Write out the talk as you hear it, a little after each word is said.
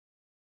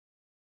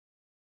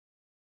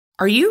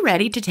Are you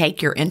ready to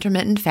take your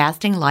intermittent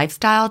fasting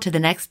lifestyle to the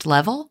next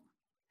level?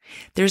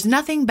 There's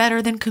nothing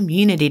better than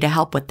community to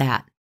help with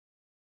that.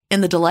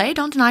 In the Delay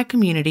Don't Deny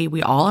community,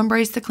 we all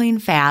embrace the clean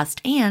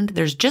fast, and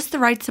there's just the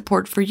right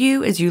support for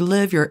you as you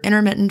live your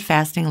intermittent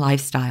fasting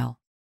lifestyle.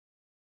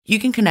 You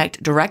can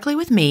connect directly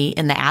with me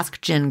in the Ask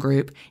Jen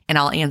group, and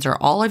I'll answer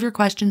all of your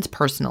questions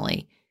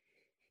personally.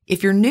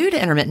 If you're new to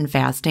intermittent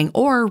fasting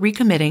or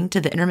recommitting to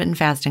the intermittent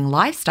fasting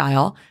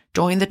lifestyle,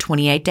 join the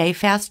 28-Day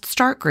Fast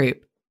Start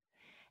group.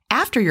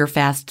 After your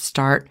fast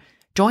start,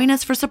 join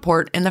us for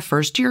support in the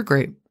First Year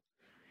group.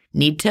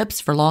 Need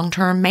tips for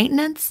long-term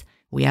maintenance?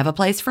 We have a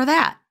place for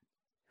that.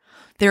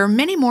 There are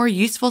many more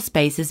useful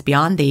spaces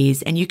beyond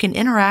these, and you can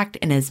interact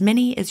in as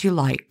many as you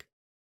like.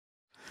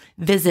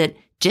 Visit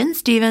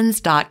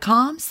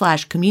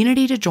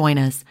jenstevens.com/community to join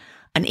us.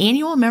 An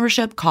annual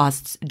membership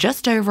costs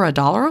just over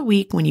 $1 a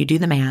week when you do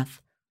the math.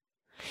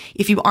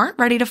 If you aren't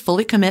ready to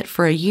fully commit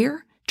for a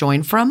year,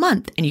 join for a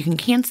month and you can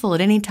cancel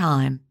at any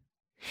time.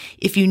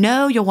 If you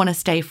know you'll want to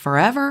stay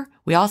forever,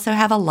 we also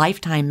have a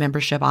lifetime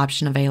membership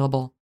option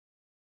available.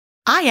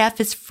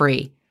 IF is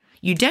free.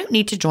 You don't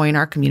need to join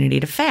our community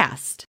to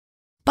fast.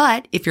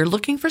 But if you're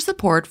looking for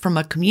support from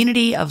a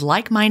community of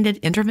like-minded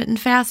intermittent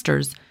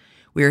fasters,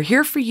 we're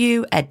here for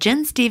you at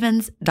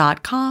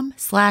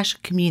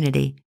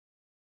jenstevens.com/community.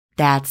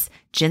 That's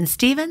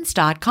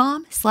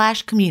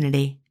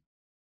jenstevens.com/community.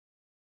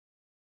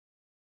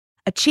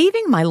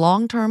 Achieving my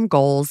long-term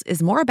goals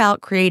is more about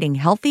creating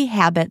healthy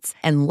habits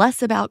and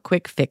less about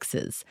quick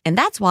fixes. And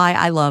that's why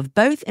I love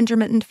both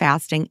intermittent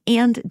fasting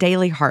and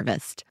Daily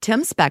Harvest.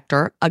 Tim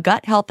Spector, a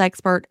gut health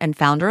expert and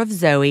founder of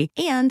Zoe,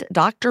 and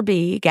Dr.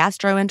 B,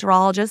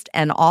 gastroenterologist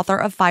and author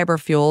of Fiber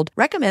Fueled,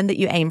 recommend that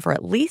you aim for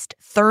at least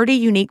 30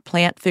 unique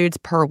plant foods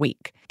per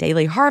week.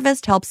 Daily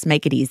Harvest helps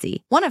make it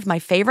easy. One of my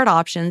favorite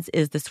options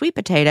is the sweet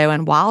potato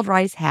and wild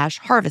rice hash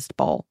harvest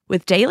bowl.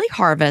 With Daily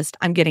Harvest,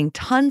 I'm getting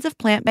tons of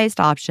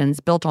plant-based options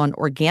built on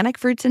organic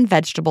fruits and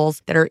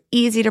vegetables that are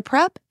easy to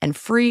prep and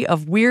free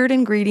of weird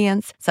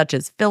ingredients such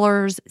as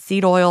fillers,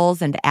 seed oils,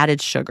 and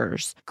added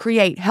sugars.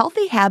 Create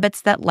healthy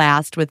habits that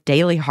last with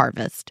Daily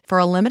Harvest. For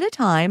a limited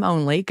time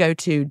only, go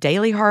to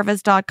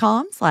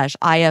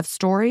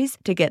dailyharvest.com/ifstories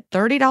to get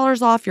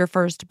 $30 off your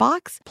first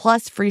box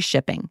plus free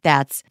shipping.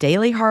 That's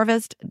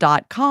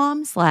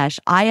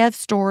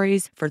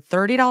dailyharvest.com/ifstories for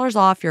 $30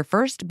 off your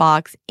first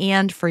box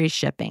and free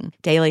shipping.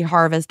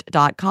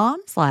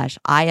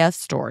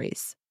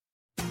 dailyharvest.com/ifstories.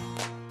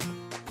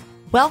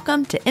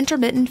 Welcome to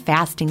Intermittent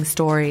Fasting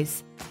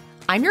Stories.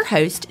 I'm your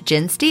host,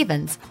 Jen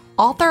Stevens,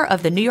 author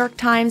of the New York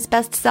Times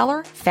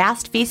bestseller,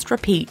 Fast, Feast,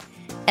 Repeat,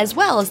 as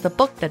well as the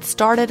book that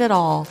started it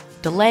all,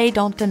 Delay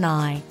Don't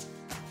Deny.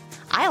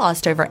 I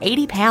lost over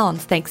 80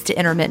 pounds thanks to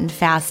intermittent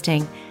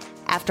fasting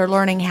after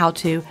learning how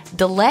to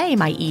delay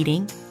my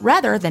eating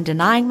rather than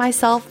denying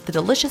myself the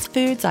delicious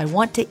foods I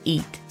want to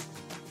eat.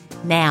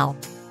 Now,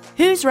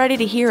 who's ready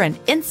to hear an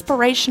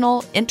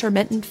inspirational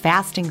intermittent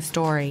fasting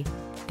story?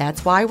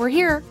 That's why we're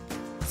here.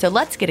 So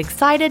let's get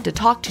excited to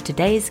talk to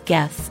today's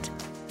guest.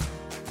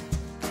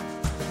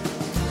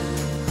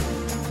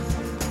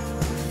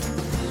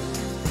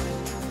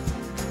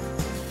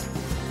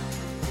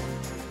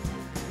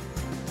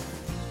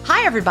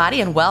 Hi,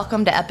 everybody, and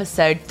welcome to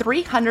episode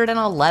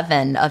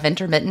 311 of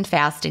Intermittent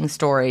Fasting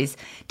Stories.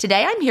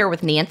 Today, I'm here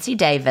with Nancy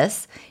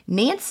Davis.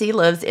 Nancy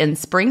lives in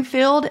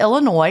Springfield,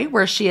 Illinois,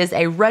 where she is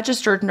a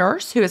registered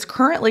nurse who is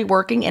currently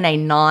working in a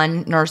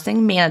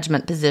non-nursing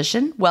management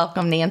position.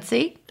 Welcome,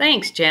 Nancy.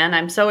 Thanks, Jen.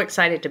 I'm so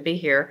excited to be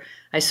here.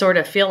 I sort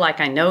of feel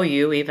like I know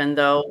you, even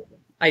though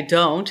I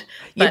don't.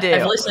 But You do.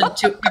 I've listened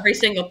to every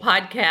single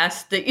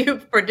podcast that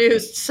you've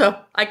produced, so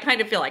I kind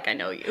of feel like I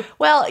know you.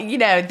 Well,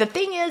 the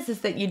thing is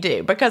that you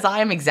do, because I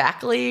am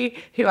exactly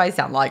who I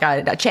sound like.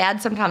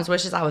 Chad sometimes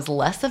wishes I was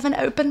less of an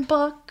open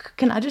book.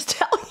 Can I just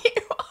tell you?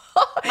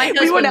 My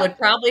husband would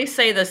probably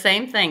say the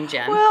same thing,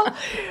 Jen. Well,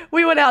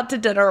 we went out to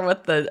dinner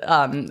with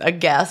a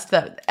guest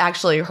that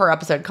actually her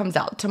episode comes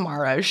out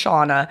tomorrow,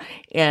 Shauna,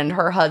 and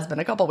her husband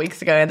a couple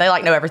weeks ago, and they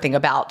know everything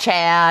about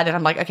Chad. And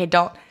I'm like, okay,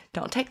 don't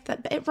take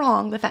that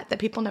wrong, the fact that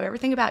people know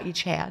everything about you,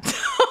 Chad.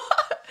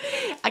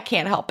 I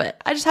can't help it.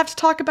 I just have to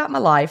talk about my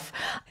life.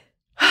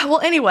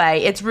 Well,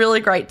 anyway, it's really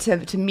great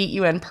to meet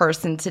you in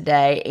person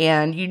today.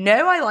 And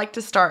I like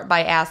to start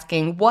by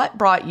asking, what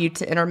brought you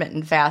to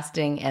intermittent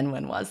fasting and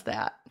when was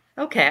that?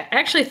 Okay, I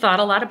actually thought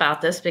a lot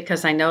about this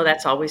because I know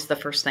that's always the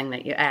first thing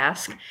that you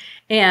ask.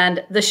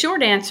 And the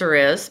short answer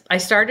is I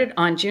started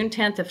on June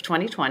 10th of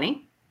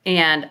 2020,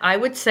 and I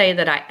would say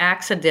that I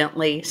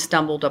accidentally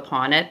stumbled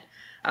upon it.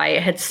 I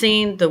had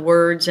seen the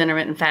words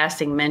intermittent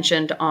fasting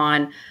mentioned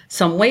on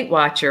some Weight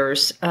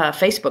Watchers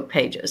Facebook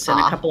pages and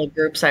a couple of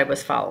groups I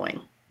was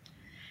following.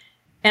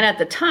 And at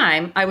the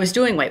time, I was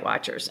doing Weight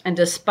Watchers. And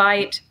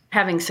despite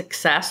having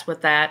success with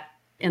that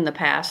in the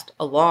past,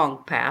 a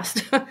long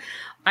past,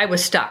 I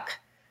was stuck.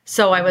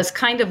 So I was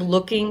kind of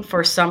looking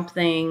for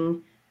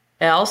something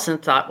else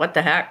and thought, what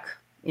the heck,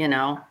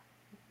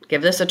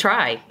 give this a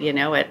try,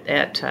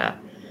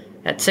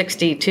 at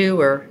 62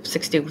 or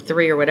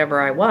 63 or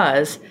whatever I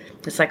was,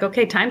 it's like,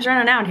 okay, time's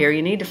running out here.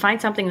 You need to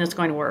find something that's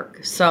going to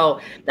work.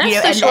 So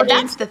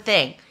that's the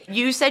thing.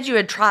 You said you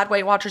had tried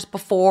Weight Watchers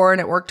before and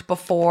it worked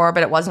before,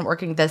 but it wasn't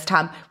working this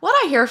time. What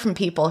I hear from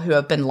people who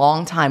have been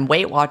longtime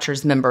Weight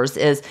Watchers members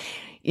is,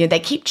 they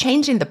keep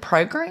changing the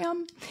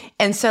program.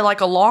 And so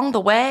like along the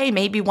way,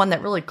 maybe one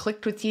that really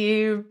clicked with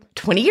you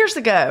 20 years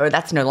ago,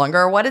 that's no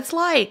longer what it's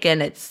like.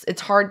 And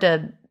it's hard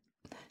to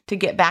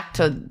get back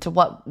to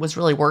what was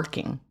really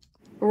working.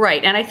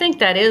 Right. And I think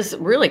that is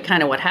really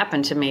kind of what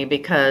happened to me,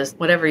 because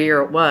whatever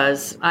year it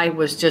was, I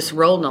was just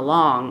rolling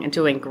along and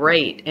doing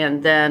great.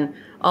 And then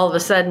all of a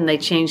sudden they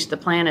changed the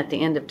plan at the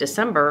end of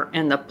December,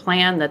 and the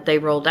plan that they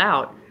rolled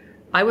out,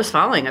 I was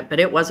following it, but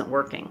it wasn't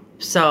working.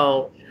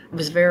 So it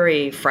was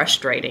very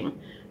frustrating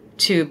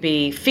to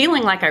be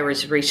feeling like I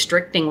was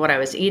restricting what I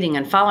was eating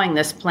and following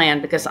this plan,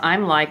 because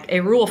I'm like a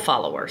rule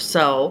follower.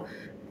 So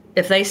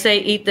if they say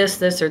eat this,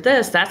 this, or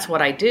this, that's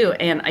what I do.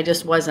 And I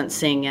just wasn't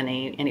seeing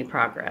any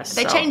progress.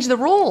 They changed the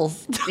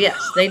rules. Yes,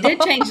 they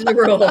did change the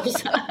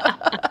rules.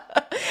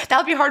 That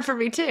would be hard for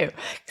me too.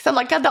 Because I'm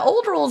like, God, the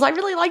old rules, I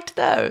really liked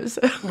those.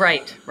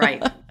 Right.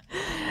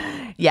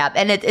 Yeah,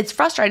 and it's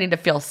frustrating to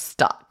feel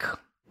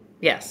stuck.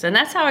 Yes, and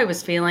that's how I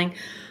was feeling.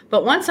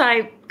 But once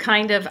I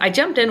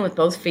jumped in with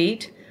both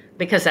feet,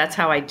 because that's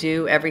how I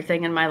do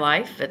everything in my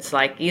life. It's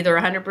like either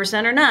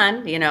 100% or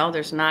none.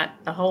 There's not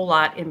a whole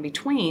lot in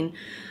between.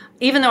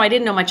 Even though I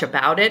didn't know much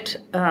about it,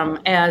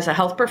 as a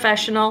health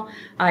professional,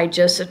 I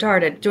just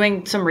started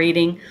doing some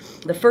reading.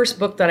 The first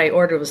book that I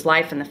ordered was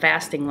Life in the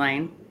Fasting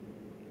Lane.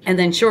 And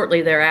then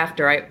shortly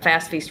thereafter,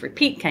 Fast, Feast,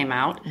 Repeat came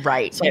out.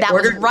 Right. So that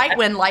was right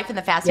when Life in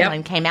the Fasting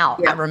Lane came out.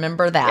 Yep. I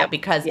remember that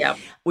because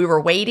we were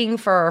waiting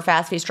for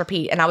Fast, Feast,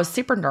 Repeat. And I was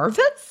super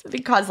nervous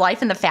because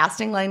Life in the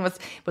Fasting Lane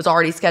was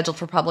already scheduled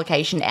for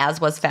publication, as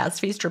was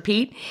Fast, Feast,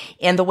 Repeat.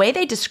 And the way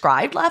they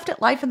described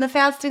Life in the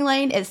Fasting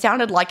Lane, it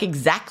sounded like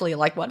exactly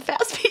like what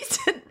Fast, Feast,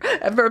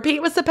 and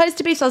Repeat was supposed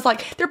to be. So I was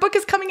like, their book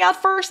is coming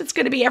out first. It's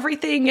going to be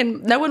everything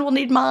and no one will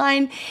need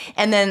mine.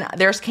 And then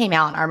theirs came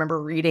out and I remember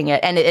reading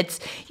it. And it's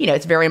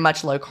very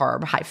much low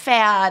carb, high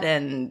fat,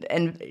 and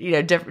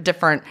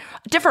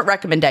different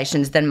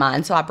recommendations than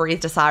mine. So I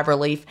breathed a sigh of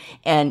relief,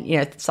 and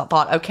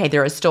thought, okay,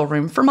 there is still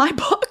room for my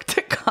book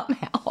to come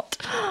out.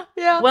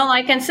 Yeah. Well,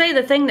 I can say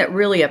the thing that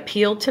really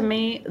appealed to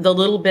me, the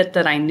little bit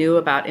that I knew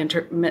about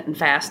intermittent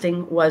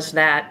fasting, was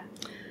that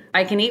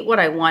I can eat what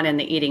I want in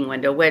the eating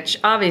window, which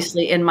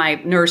obviously in my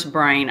nurse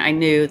brain, I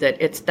knew that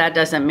that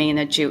doesn't mean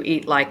that you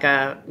eat like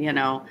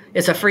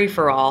it's a free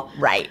for all.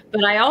 Right.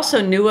 But I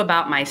also knew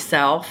about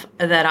myself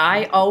that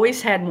I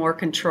always had more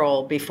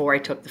control before I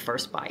took the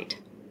first bite.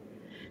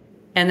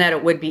 And that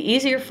it would be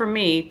easier for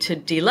me to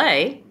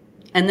delay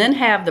and then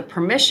have the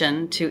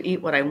permission to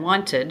eat what I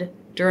wanted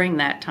during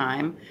that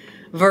time,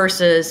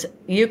 versus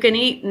you can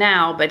eat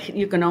now, but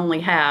you can only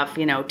have,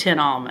 10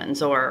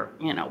 almonds or,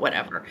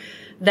 whatever.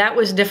 That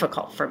was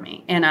difficult for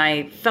me. And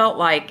I felt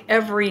like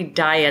every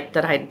diet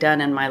that I'd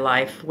done in my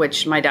life,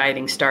 which my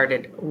dieting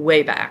started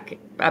way back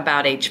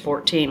about age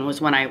 14, was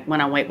when I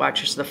went on Weight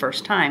Watchers the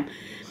first time,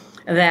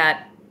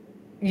 that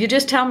you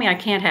just tell me I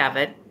can't have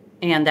it,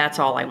 and that's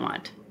all I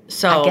want.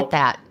 So I get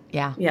that.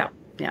 Yeah.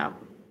 Yeah.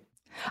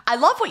 I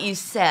love what you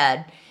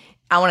said.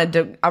 I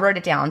wrote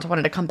it down. So I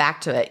wanted to come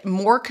back to it.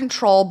 More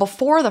control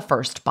before the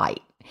first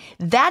bite.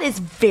 That is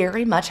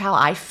very much how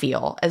I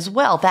feel as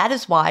well. That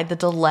is why the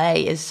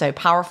delay is so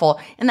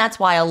powerful. And that's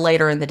why a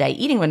later in the day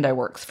eating window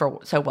works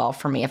so well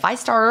for me. If I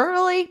start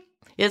early,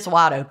 it's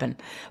wide open.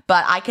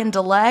 But I can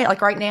delay.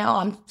 Like right now,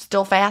 I'm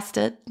still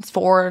fasted. It's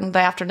 4 in the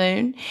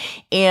afternoon.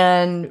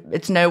 And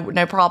it's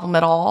no problem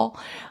at all.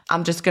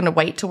 I'm just going to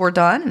wait till we're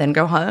done and then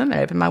go home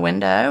and open my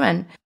window.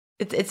 And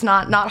it's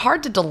not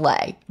hard to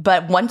delay.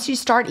 But once you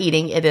start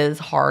eating, it is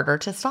harder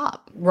to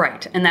stop.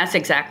 Right. And that's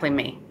exactly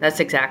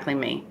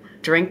me.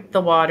 Drink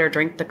the water,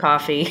 drink the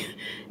coffee,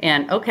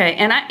 and okay.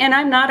 And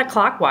I'm not a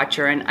clock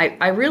watcher, and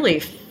I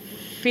really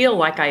feel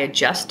like I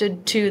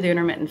adjusted to the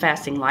intermittent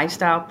fasting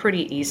lifestyle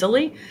pretty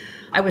easily.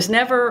 I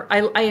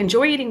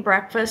enjoy eating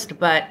breakfast,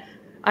 but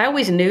I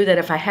always knew that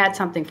if I had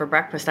something for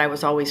breakfast, I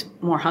was always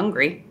more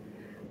hungry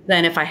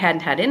than if I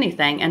hadn't had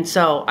anything. And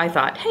so I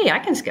thought, hey, I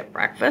can skip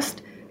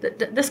breakfast.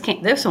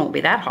 This won't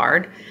be that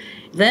hard.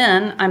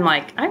 Then I'm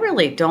like, I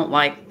really don't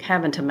like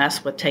having to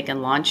mess with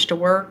taking lunch to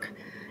work.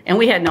 And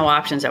we had no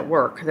options at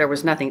work. There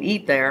was nothing to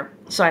eat there.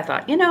 So I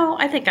thought,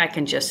 I think I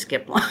can just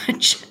skip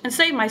lunch and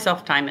save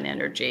myself time and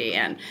energy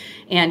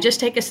and just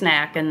take a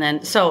snack. And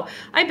then, so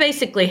I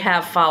basically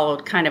have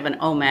followed kind of an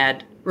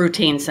OMAD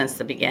routine since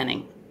the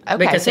beginning. Okay,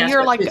 because so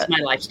you're like my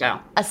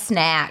lifestyle. A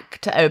snack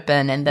to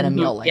open and then a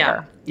meal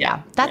later.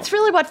 Yeah. That's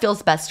really what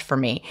feels best for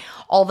me.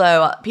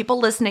 Although people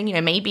listening,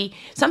 maybe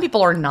some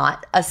people are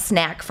not a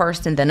snack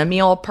first and then a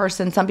meal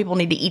person. Some people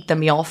need to eat the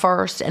meal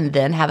first and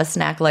then have a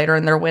snack later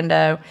in their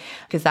window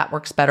because that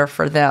works better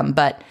for them.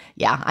 But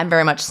yeah, I'm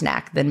very much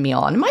snack than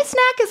meal. And my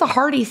snack is a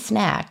hearty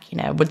snack.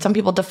 Would some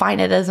people define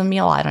it as a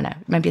meal? I don't know.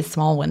 Maybe a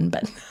small one,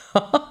 but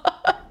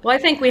Well, I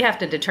think we have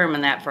to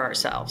determine that for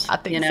ourselves. I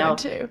think so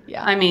too.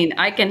 Yeah. I mean,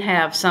 I can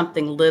have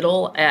something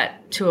little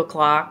at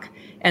 2:00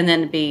 and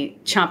then be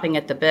chomping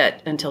at the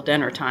bit until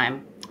dinner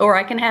time. Or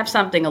I can have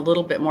something a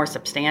little bit more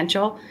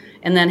substantial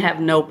and then have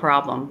no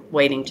problem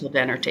waiting till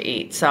dinner to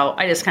eat. So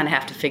I just kind of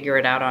have to figure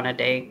it out on a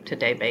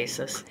day-to-day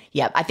basis.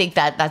 Yeah, I think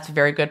that's a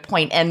very good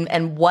point.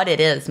 And what it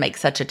is makes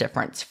such a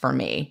difference for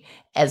me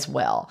as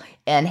well,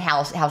 and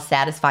how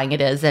satisfying it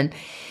is. And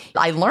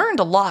I learned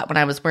a lot when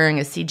I was wearing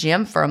a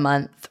CGM for a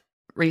month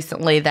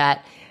recently,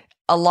 that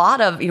a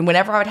lot of,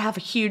 whenever I would have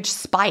a huge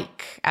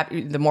spike,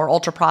 the more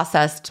ultra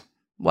processed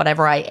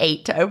whatever I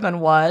ate to open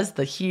was,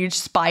 the huge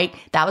spike,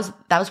 that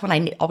was when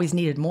I always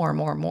needed more and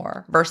more and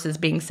more, versus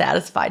being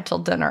satisfied till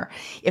dinner.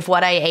 If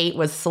what I ate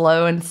was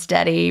slow and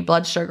steady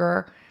blood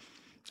sugar,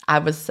 I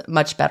was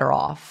much better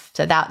off.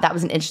 So that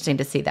was interesting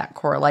to see that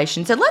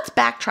correlation. So let's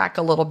backtrack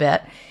a little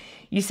bit.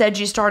 You said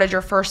you started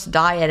your first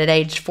diet at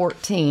age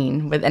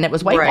 14, and it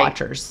was Weight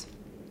Watchers.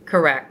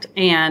 Correct.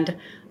 And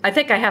I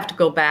think I have to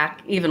go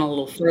back even a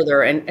little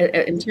further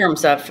in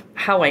terms of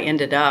how I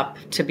ended up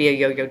to be a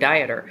yo-yo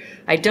dieter.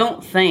 I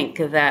don't think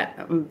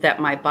that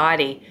my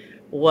body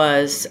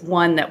was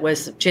one that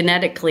was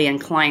genetically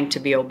inclined to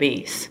be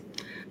obese.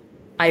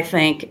 I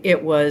think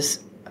it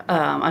was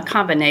a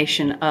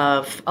combination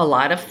of a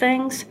lot of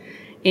things.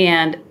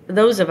 And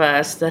those of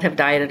us that have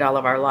dieted all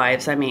of our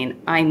lives, I mean,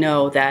 I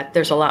know that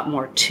there's a lot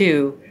more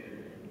to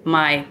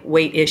my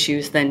weight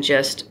issues than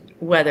just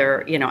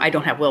whether, I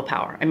don't have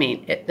willpower. I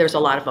mean, there's a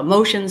lot of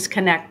emotions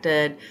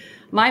connected.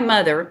 My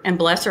mother, and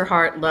bless her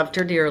heart, loved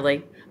her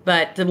dearly,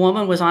 but the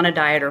woman was on a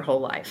diet her whole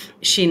life.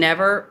 She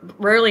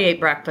rarely ate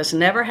breakfast,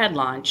 never had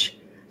lunch.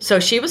 So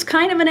she was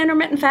kind of an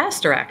intermittent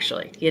faster,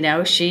 actually.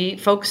 She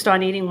focused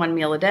on eating one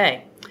meal a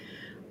day.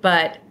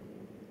 But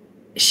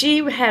she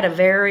had a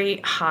very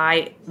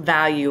high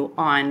value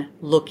on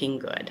looking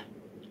good.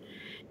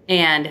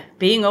 And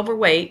being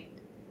overweight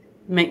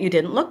meant you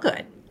didn't look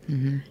good.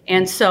 Mm-hmm.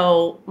 And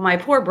so my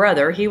poor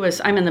brother,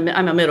 I'm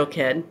a middle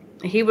kid.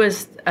 He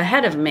was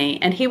ahead of me,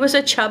 and he was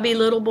a chubby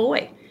little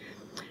boy.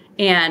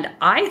 And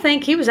I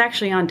think he was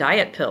actually on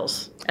diet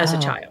pills as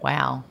a child.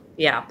 Wow.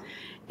 Yeah.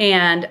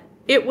 And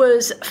it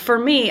was, for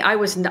me, I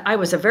was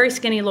a very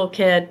skinny little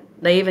kid.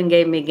 They even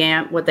gave me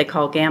what they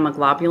call gamma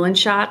globulin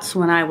shots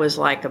when I was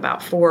like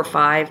about 4 or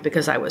 5,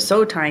 because I was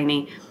so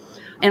tiny.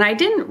 And I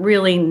didn't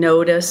really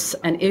notice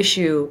an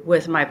issue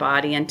with my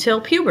body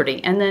until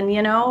puberty. And then,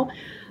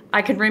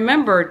 I can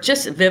remember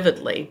just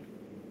vividly,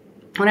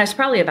 when I was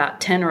probably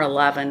about 10 or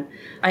 11,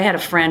 I had a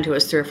friend who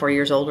was 3 or 4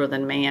 years older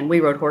than me, and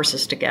we rode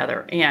horses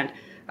together. And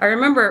I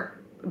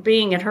remember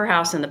being at her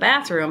house in the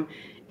bathroom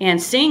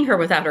and seeing her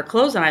without her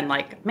clothes, and I'm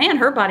like, man,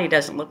 her body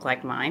doesn't look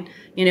like mine.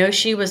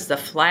 She was the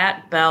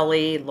flat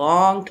belly,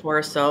 long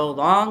torso,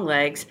 long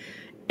legs.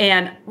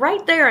 And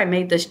right there, I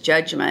made this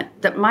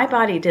judgment that my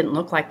body didn't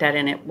look like that,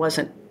 and it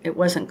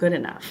wasn't good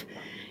enough.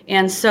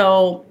 And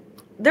so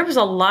there was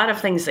a lot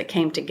of things that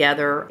came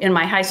together. In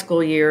my high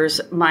school years,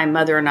 my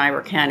mother and I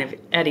were kind of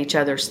at each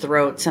other's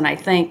throats, and I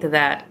think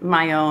that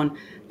my own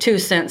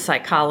 2-cent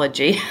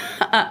psychology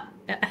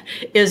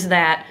is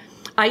that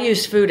I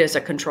used food as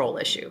a control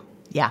issue.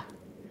 Yeah.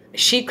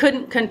 She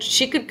could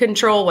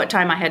control what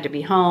time I had to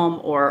be home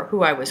or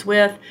who I was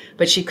with,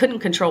 but she couldn't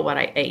control what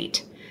I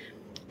ate.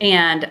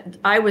 And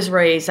I was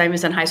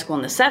in high school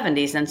in the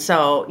 70s, and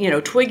so,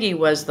 Twiggy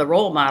was the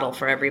role model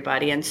for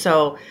everybody. And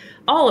so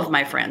all of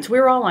my friends, we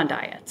were all on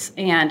diets.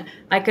 And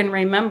I can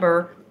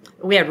remember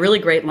we had really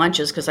great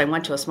lunches because I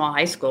went to a small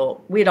high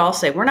school. We'd all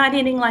say, we're not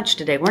eating lunch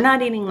today. We're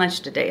not eating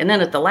lunch today. And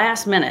then at the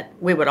last minute,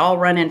 we would all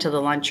run into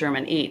the lunchroom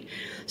and eat.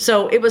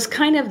 So it was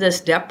kind of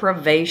this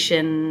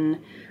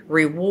deprivation,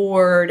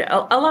 reward,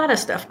 a lot of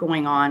stuff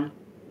going on.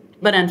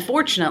 But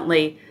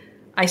unfortunately,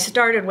 I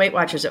started Weight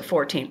Watchers at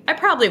 14. I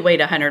probably weighed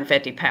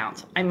 150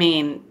 pounds. I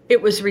mean,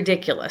 it was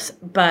ridiculous.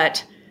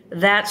 But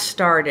that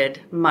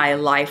started my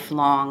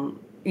lifelong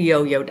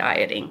yo-yo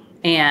dieting.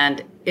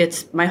 And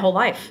it's my whole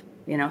life.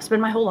 It's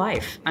been my whole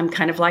life. I'm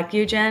kind of like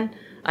you, Jen.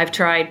 I've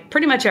tried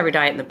pretty much every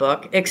diet in the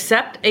book,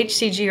 except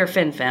HCG or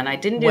FinFin. I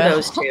didn't do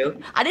those two.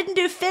 I didn't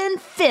do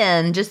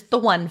FinFin, just the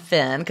one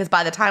Fin, because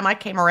by the time I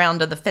came around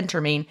to the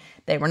Phentermine,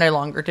 they were no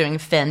longer doing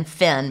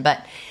FinFin.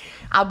 But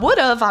I would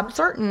have, I'm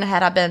certain,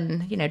 had I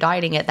been,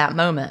 dieting at that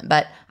moment,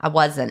 but I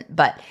wasn't.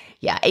 But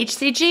yeah,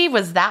 HCG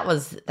was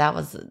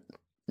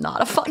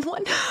not a fun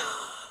one.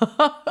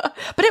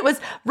 But it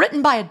was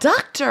written by a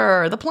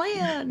doctor, the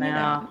plan.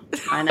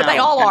 I know. They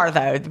all are,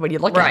 though, when you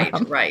look at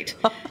them. Right.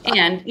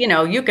 And,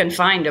 you can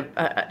find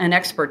an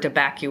expert to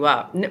back you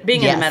up.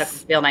 Being in the medical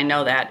field, I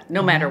know that,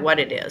 no matter what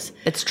it is.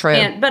 It's true.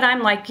 But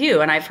I'm like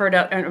you, and I've heard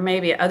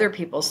maybe other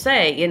people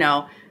say,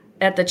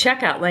 at the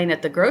checkout lane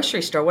at the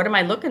grocery store, what am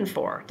I looking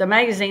for? The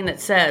magazine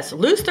that says,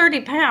 lose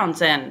 30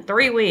 pounds in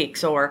 3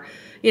 weeks. Or,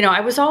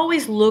 I was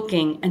always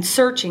looking and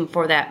searching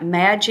for that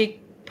magic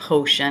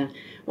potion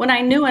when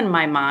I knew in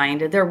my mind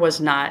there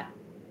wasn't,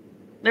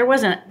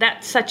 that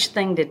such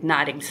thing did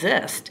not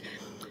exist.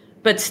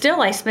 But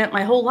still, I spent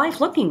my whole life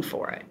looking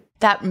for it.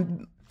 That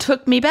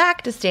took me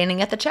back to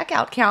standing at the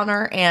checkout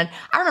counter. And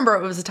I remember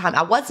it was a time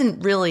I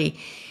wasn't really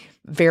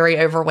very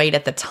overweight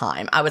at the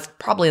time. I was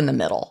probably in the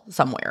middle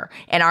somewhere.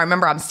 And I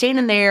remember I'm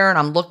standing there and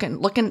I'm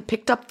looking,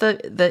 picked up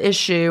the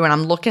issue and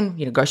I'm looking,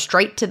 go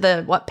straight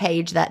to what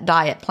page that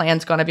diet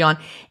plan's going to be on.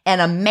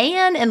 And a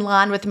man in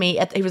line with me,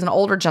 he was an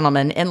older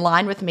gentleman in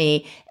line with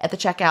me at the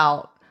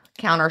checkout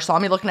counter, saw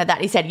me looking at that.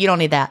 And he said, "You don't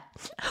need that."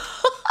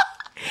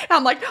 And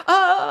I'm like,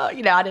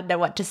 I didn't know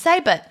what to say,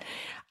 but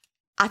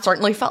I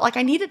certainly felt like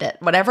I needed it.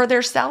 Whatever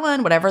they're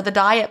selling, whatever the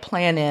diet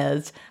plan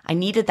is, I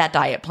needed that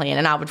diet plan.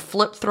 And I would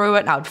flip through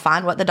it and I would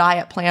find what the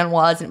diet plan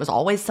was. And it was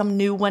always some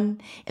new one.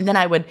 And then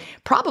I would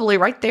probably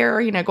right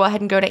there, go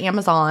ahead and go to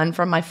Amazon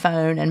from my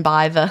phone and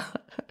buy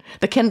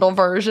the Kindle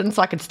version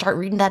so I could start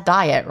reading that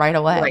diet right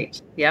away.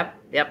 Right. Yep.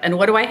 And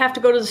what do I have to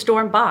go to the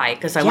store and buy?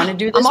 Because I want to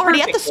do this. I'm already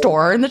perfectly. At the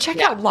store in the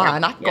checkout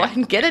line. I can go ahead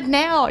and get it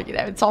now.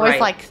 It's always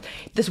like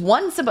this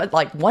one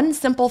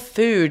simple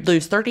food,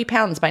 lose 30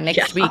 pounds by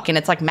next week. And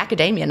it's like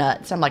macadamia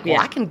nuts. I'm like,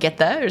 well, I can get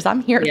those.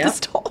 I'm here at the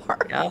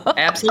store. Yeah,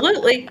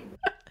 absolutely.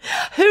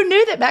 Who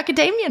knew that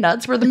macadamia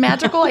nuts were the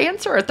magical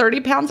answer?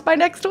 30 pounds by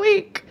next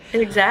week.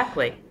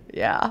 Exactly.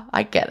 Yeah,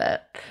 I get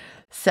it.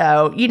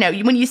 So,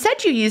 when you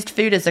said you used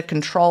food as a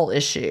control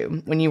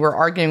issue when you were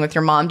arguing with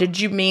your mom, did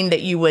you mean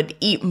that you would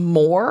eat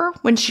more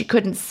when she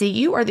couldn't see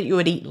you or that you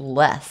would eat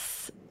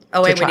less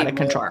to try to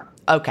control? More.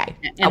 Okay.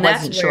 And I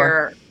wasn't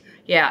sure.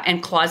 Yeah.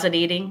 And closet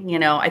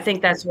eating, I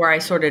think that's where I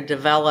sort of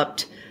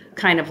developed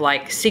kind of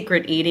like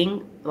secret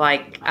eating,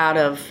 like out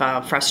of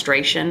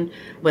frustration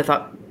with,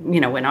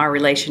 in our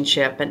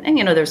relationship. And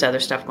there's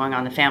other stuff going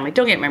on in the family.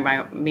 Don't get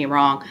me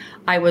wrong.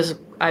 I was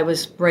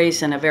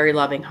raised in a very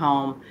loving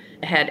home.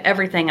 Had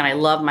everything, and I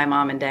love my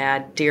mom and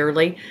dad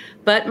dearly.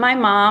 But my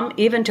mom,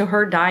 even to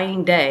her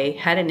dying day,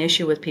 had an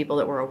issue with people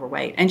that were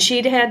overweight. And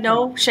she'd had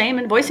no shame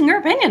in voicing her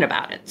opinion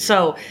about it.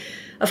 So,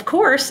 of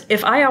course,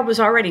 if I was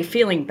already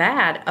feeling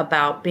bad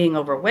about being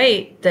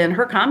overweight, then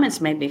her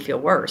comments made me feel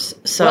worse.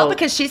 So, well,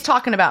 because she's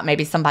talking about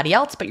maybe somebody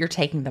else, but you're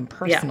taking them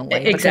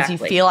personally because you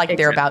feel like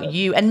they're about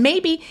you. And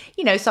maybe,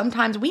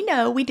 sometimes we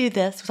do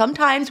this.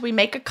 Sometimes we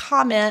make a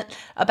comment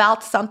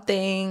about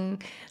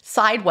something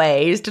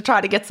sideways to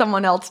try to get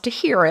someone else to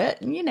hear it.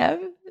 And,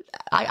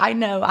 I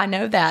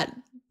know that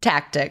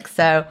tactic.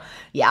 So,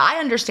 yeah, I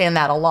understand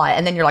that a lot.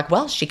 And then you're like,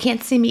 well, she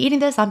can't see me eating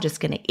this. I'm just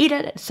going to eat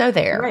it. So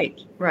there.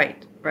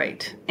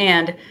 Right.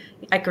 And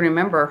I can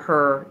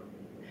remember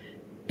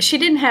she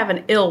didn't have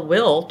an ill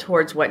will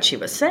towards what she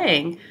was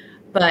saying,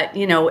 but,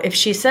 if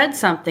she said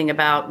something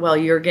about, well,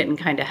 you're getting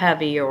kind of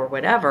heavy or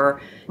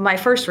whatever, my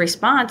first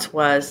response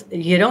was,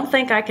 you don't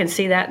think I can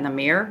see that in the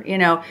mirror?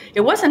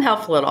 It wasn't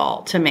helpful at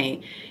all to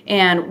me.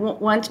 And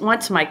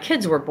once my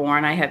kids were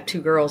born, I have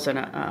 2 girls and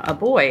a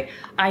boy,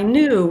 I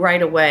knew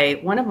right away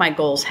one of my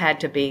goals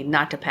had to be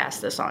not to pass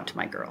this on to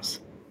my girls.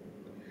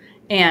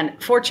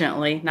 And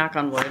fortunately, knock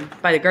on wood,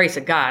 by the grace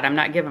of God, I'm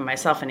not giving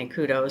myself any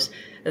kudos.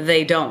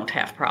 They don't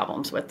have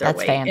problems with their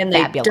weight. And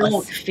they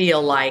don't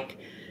feel like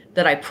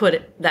that I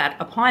put that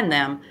upon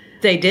them.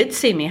 They did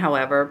see me,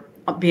 however,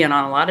 being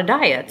on a lot of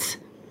diets,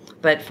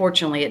 but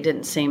fortunately it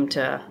didn't seem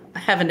to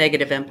have a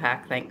negative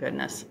impact, thank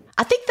goodness.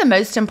 I think the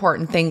most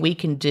important thing we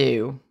can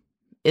do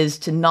is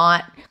to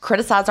not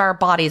criticize our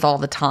bodies all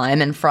the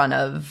time in front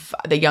of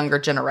the younger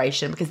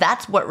generation, because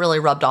that's what really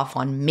rubbed off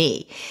on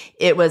me.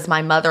 It was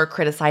my mother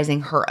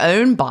criticizing her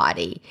own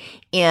body,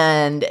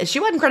 and she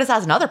wasn't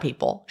criticizing other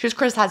people. She was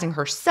criticizing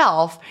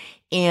herself.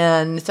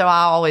 And so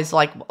I always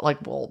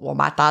well,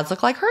 my thighs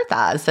look like her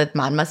thighs, so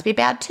mine must be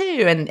bad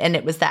too. And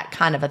it was that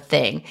kind of a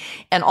thing.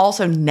 And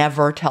also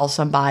never tell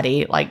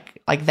somebody like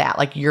that,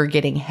 like you're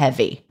getting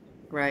heavy.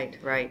 Right.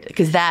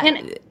 Because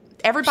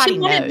everybody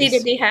knows. She wanted me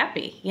to be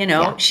happy.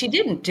 She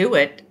didn't do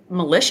it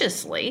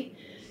maliciously,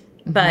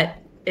 but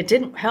it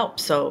didn't help.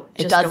 So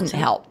it doesn't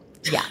help.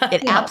 Yeah,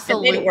 it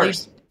absolutely.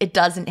 It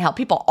doesn't help.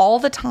 People all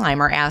the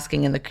time are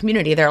asking in the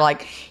community. They're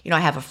like, I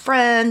have a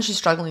friend, she's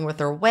struggling with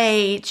her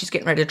weight. She's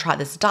getting ready to try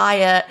this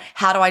diet.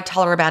 How do I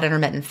tell her about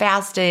intermittent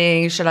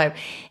fasting?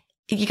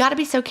 You got to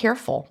be so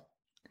careful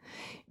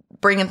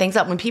bringing things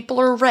up when people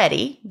are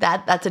ready.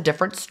 That's a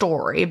different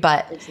story,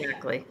 but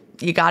exactly.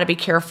 You got to be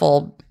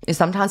careful.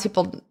 Sometimes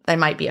people, they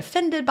might be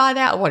offended by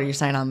that. What are you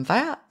saying? I'm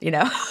fat,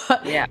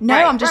 Yeah. No,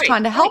 I'm just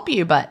trying to help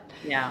you, but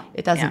yeah,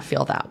 it doesn't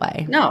feel that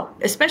way. No,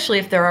 especially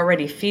if they're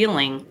already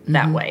feeling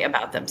that way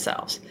about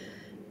themselves.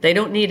 They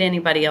don't need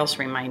anybody else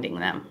reminding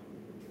them.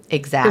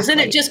 Exactly. Because then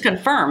it just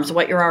confirms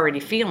what you're already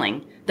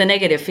feeling, the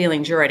negative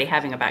feelings you're already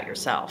having about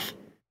yourself.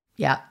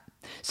 Yeah.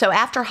 So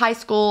after high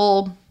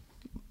school,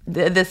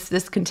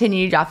 this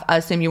continued. I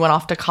assume you went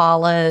off to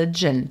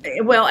college and.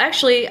 Well,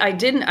 actually, I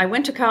didn't. I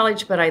went to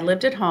college, but I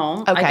lived at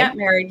home. Okay. I got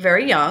married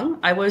very young.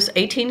 I was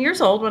 18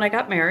 years old when I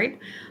got married.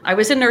 I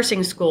was in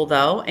nursing school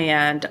though,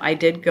 and I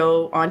did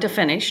go on to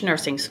finish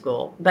nursing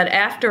school. But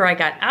after I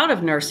got out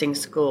of nursing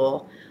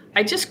school,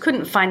 I just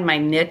couldn't find my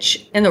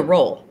niche in the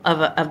role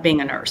of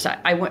being a nurse.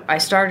 I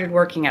started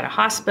working at a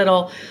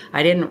hospital.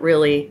 I didn't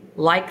really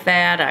like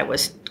that. I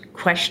was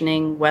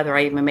questioning whether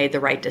I even made the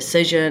right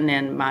decision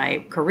in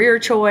my career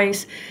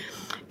choice.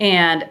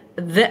 And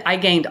I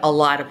gained a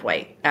lot of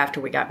weight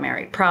after we got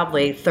married,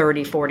 probably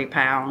 30, 40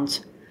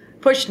 pounds.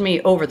 Pushed me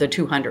over the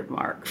 200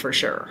 mark for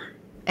sure.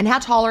 And how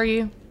tall are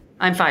you?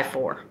 I'm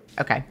 5'4".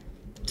 Okay.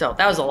 So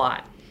that was a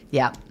lot.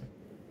 Yeah.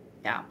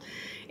 Yeah.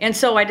 And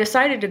so I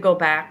decided to go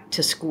back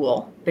to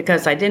school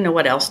because I didn't know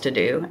what else to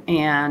do.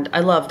 And I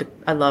loved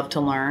to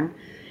learn.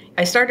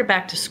 I started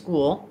back to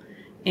school.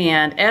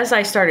 And as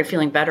I started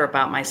feeling better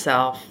about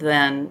myself,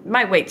 then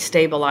my weight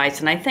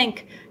stabilized. And I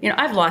think,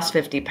 I've lost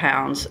 50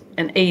 pounds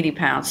and 80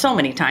 pounds so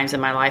many times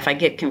in my life. I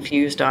get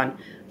confused on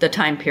the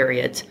time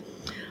periods.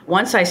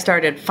 Once I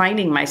started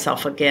finding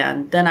myself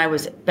again, then I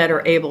was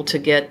better able to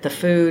get the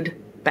food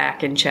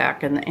back in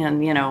check and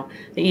the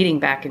eating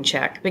back in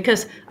check,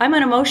 because I'm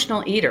an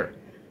emotional eater.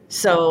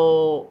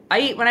 So I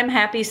eat when I'm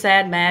happy,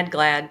 sad, mad,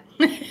 glad,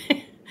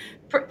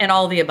 and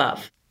all the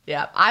above.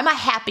 Yeah, I'm a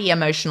happy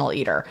emotional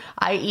eater.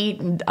 I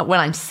eat when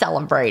I'm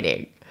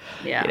celebrating.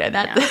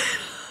 Yeah.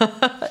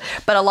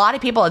 But a lot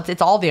of people,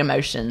 it's all the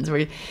emotions.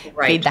 We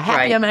feed the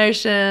happy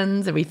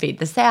emotions, and we feed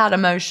the sad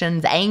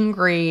emotions,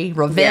 angry,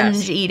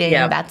 revenge eating.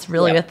 Yep. That's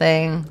really a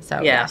thing.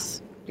 So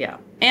yes. Yeah.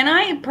 And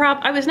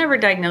I was never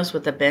diagnosed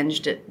with a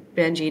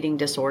binge eating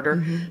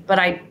disorder, but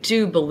I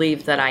do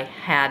believe that I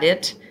had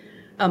it,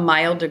 a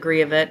mild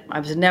degree of it. I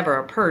was never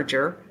a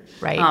purger.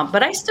 Right.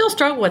 But I still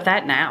struggle with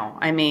that now.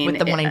 I mean, with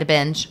the wanting to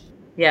binge.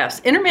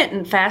 Yes.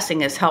 Intermittent fasting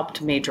has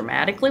helped me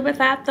dramatically with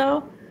that,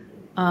 though.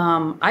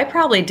 I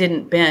probably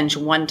didn't binge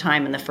one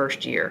time in the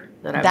first year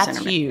that I was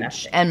intermittent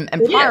fasting.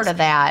 And prior to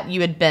that,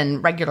 you had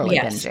been regularly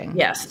binging.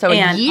 Yes. So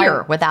a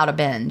year without a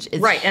binge is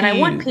right. huge. And I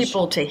want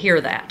people to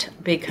hear that,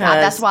 because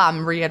that's why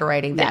I'm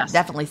reiterating that. Yes,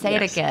 Definitely say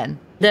it again.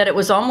 That it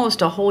was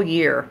almost a whole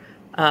year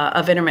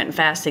of intermittent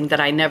fasting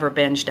that I never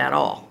binged at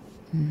all.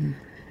 Mm-hmm.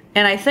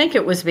 And I think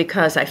it was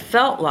because I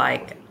felt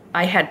like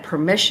I had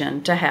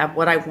permission to have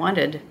what I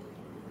wanted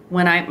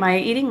when my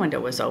eating window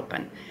was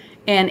open.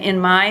 And in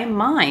my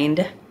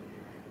mind,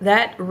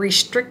 that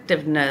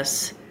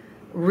restrictiveness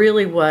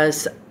really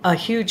was a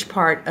huge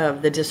part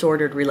of the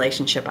disordered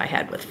relationship I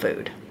had with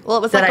food. Well,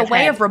 it was like a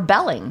way of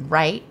rebelling,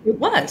 right? It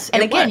was.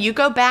 And again, you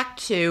go back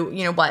to,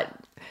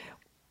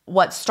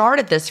 what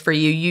started this for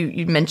you.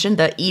 You mentioned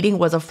that eating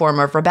was a form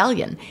of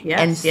rebellion. Yes,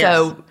 and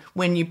so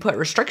when you put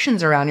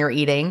restrictions around your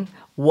eating,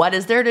 what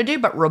is there to do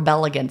but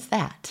rebel against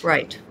that?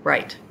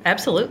 Right.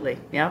 Absolutely.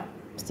 Yeah.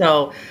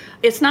 So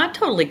it's not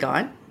totally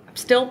gone.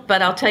 Still,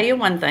 but I'll tell you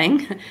one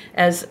thing,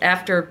 as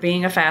after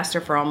being a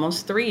faster for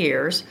almost 3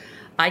 years,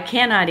 I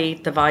cannot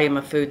eat the volume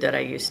of food that I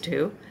used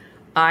to.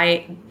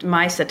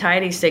 My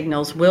satiety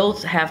signals will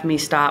have me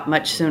stop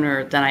much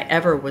sooner than I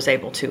ever was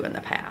able to in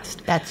the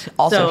past. That's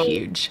also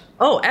huge.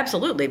 Oh,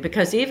 absolutely.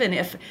 Because and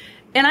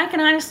I can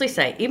honestly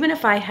say, even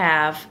if I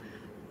have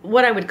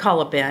what I would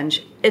call a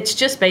binge, it's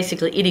just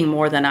basically eating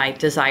more than I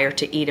desire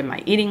to eat in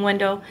my eating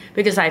window,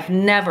 because I've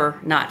never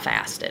not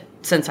fasted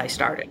since I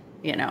started.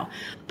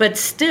 But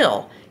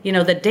still,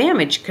 the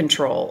damage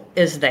control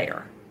is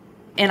there.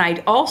 And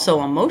I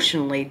also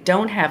emotionally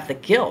don't have the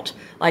guilt,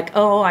 like,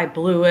 oh, I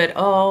blew it.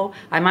 Oh,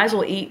 I might as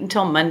well eat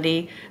until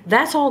Monday.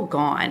 That's all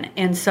gone.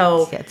 And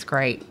so it's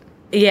great.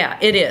 Yeah,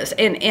 it is.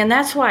 And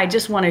that's why I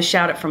just want to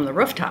shout it from the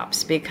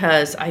rooftops,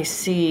 because I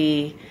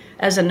see,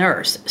 as a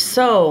nurse,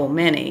 so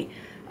many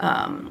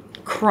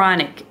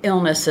chronic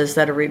illnesses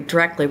that are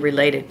directly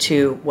related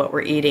to what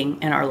we're eating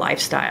and our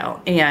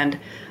lifestyle. And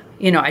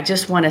I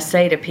just want to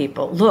say to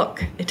people,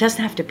 look, it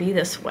doesn't have to be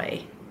this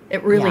way.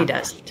 It really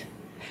doesn't.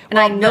 And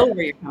I know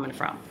where you're coming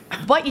from.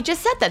 What you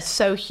just said that's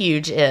so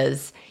huge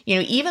is,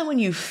 even when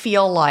you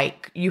feel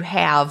like you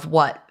have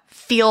what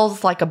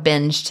feels like a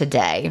binge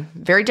today,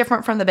 very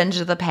different from the binge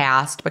of the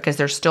past, because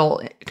they're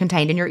still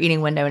contained in your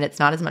eating window and it's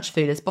not as much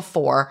food as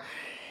before.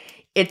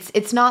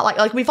 It's not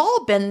like we've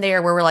all been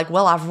there where we're like,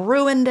 well, I've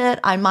ruined it.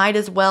 I might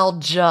as well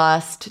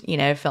just,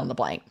 fill in the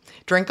blank,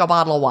 drink a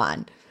bottle of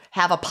wine,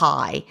 have a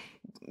pie,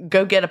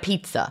 go get a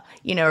pizza,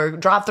 or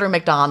drive through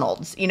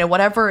McDonald's,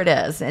 whatever it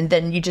is. And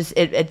then you just,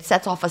 it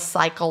sets off a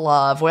cycle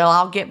of, well,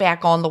 I'll get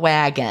back on the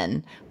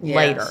wagon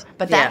later.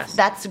 But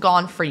that's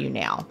gone for you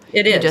now.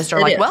 It is. You just are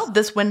well,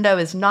 this window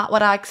is not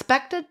what I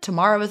expected.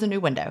 Tomorrow is a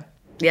new window.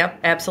 Yep,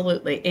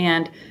 absolutely.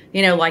 And,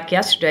 like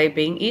yesterday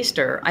being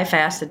Easter, I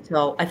fasted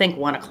till I think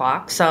 1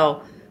 o'clock.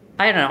 So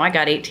I don't know, I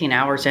got 18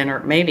 hours in,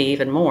 or maybe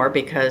even more,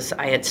 because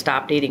I had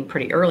stopped eating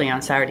pretty early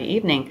on Saturday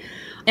evening.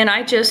 And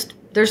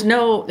there's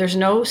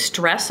no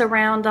stress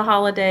around the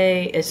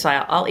holiday. It's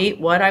I'll eat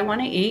what I want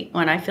to eat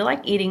when I feel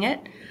like eating it.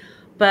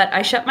 But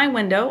I shut my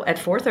window at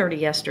 4:30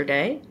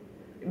 yesterday,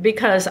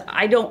 because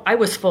I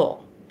was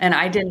full and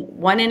I didn't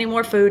want any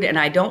more food, and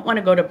I don't want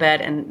to go to bed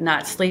and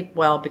not sleep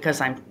well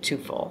because I'm too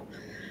full.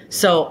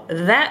 So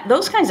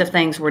those kinds of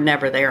things were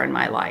never there in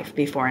my life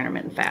before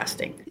intermittent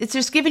fasting. It's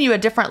just giving you a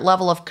different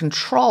level of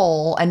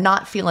control and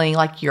not feeling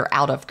like you're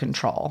out of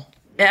control.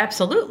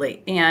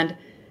 Absolutely. And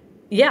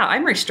yeah,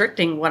 I'm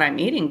restricting what I'm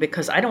eating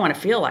because I don't want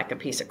to feel like a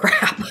piece of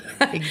crap.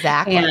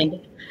 Exactly.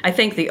 And I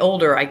think the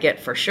older I get,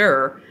 for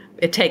sure,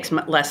 it takes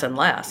less and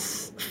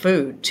less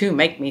food to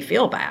make me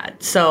feel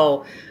bad.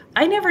 So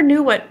I never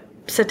knew what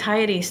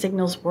satiety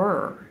signals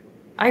were.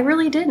 I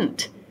really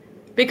didn't,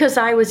 because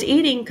I was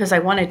eating because I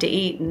wanted to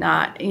eat,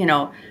 not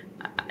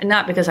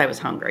because I was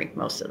hungry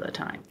most of the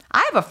time.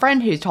 I have a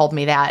friend who told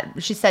me that.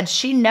 She said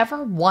she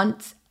never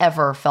once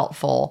ever felt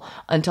full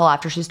until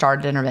after she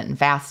started intermittent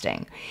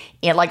fasting.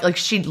 And like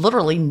she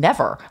literally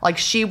never, like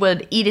she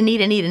would eat and eat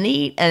and eat and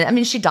eat. And I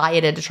mean, she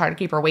dieted to try to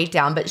keep her weight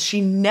down, but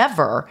she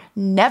never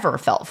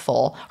felt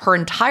full her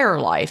entire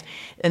life.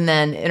 And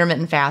then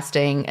intermittent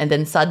fasting, and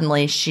then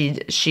suddenly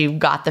she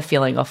got the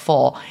feeling of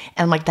full.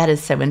 And I'm like, that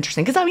is so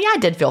interesting. Because I mean, I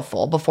did feel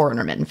full before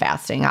intermittent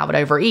fasting. I would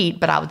overeat,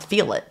 but I would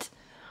feel it.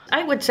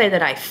 I would say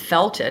that I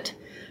felt it,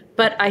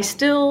 but I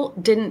still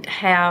didn't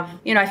have,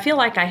 I feel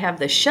like I have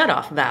the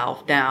shutoff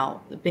valve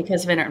now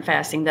because of intermittent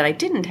fasting that I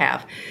didn't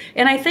have.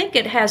 And I think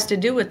it has to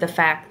do with the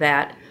fact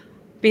that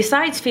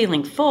besides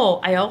feeling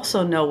full, I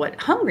also know what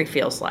hungry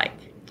feels like.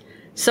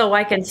 So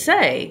I can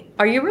say,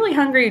 are you really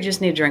hungry? You just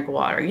need a drink of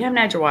water. You haven't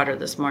had your water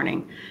this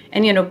morning.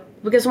 And,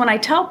 because when I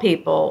tell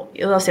people,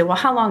 they'll say, well,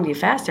 how long do you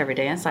fast every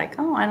day? And it's like,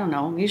 oh, I don't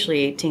know, usually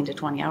 18 to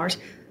 20 hours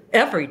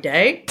every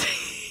day.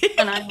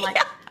 And I'm like,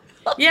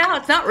 yeah,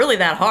 it's not really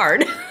that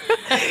hard.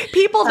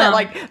 People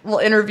that will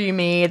interview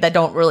me that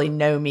don't really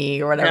know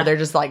me or whatever, Yeah. they're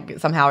just like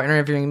somehow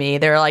interviewing me.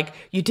 They're like,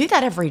 you do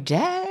that every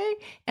day?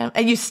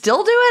 And you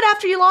still do it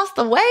after you lost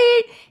the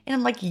weight? And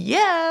I'm like,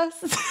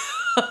 yes.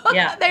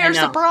 Yeah, They I are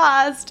know.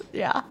 surprised.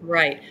 Yeah.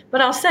 Right.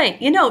 But I'll say,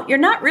 you're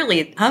not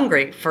really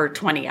hungry for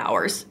 20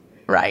 hours.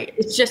 Right.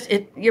 It's just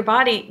your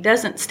body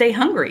doesn't stay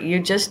hungry. You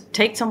just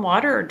take some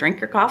water or drink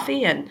your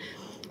coffee and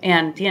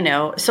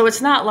so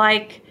it's not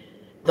like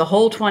the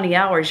whole 20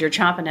 hours you're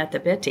chomping at the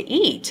bit to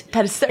eat.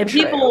 That is so and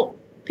true.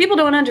 People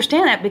don't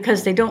understand that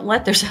because they don't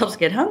let themselves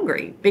get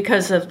hungry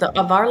because of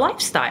our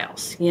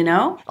lifestyles,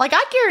 Like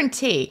I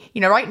guarantee,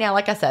 right now,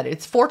 like I said,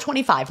 it's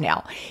 4:25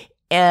 now.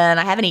 And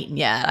I haven't eaten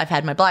yet. I've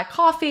had my black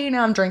coffee.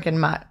 Now I'm drinking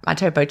my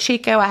Topo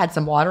Chico. I had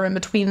some water in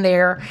between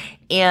there.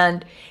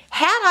 And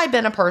had I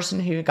been a person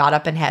who got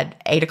up and had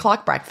 8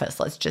 o'clock breakfast,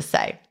 let's just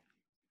say,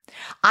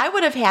 I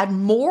would have had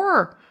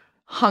more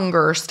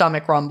hunger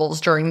stomach rumbles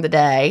during the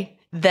day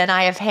than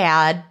I have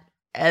had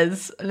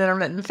as an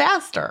intermittent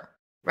faster.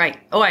 Right.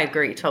 Oh, I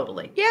agree.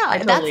 Totally. Yeah. I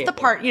And totally that's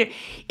the agree. part,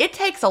 it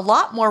takes a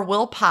lot more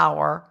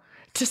willpower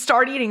to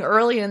start eating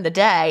early in the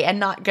day and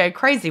not go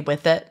crazy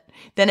with it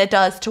than it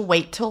does to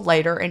wait till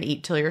later and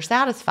eat till you're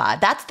satisfied.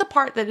 That's the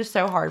part that is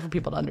so hard for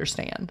people to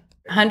understand.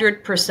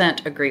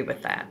 100% agree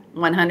with that.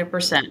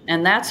 100%.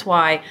 And that's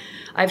why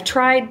I've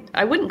tried,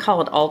 I wouldn't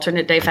call it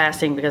alternate day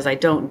fasting because I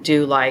don't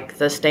do like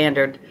the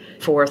standard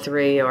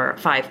 4-3 or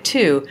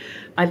 5-2.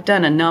 I've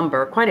done a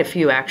number, quite a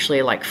few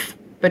actually, like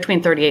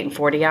between 38 and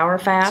 40 hour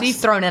fasts. So you've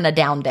thrown in a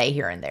down day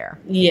here and there.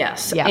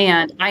 Yes. Yeah.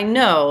 And I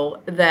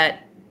know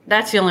that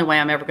that's the only way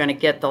I'm ever going to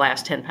get the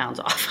last 10 pounds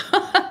off.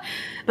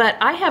 But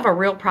I have a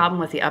real problem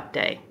with the up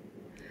day.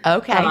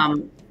 Okay.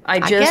 I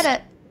get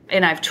it.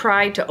 And I've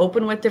tried to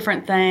open with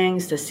different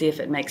things to see if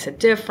it makes a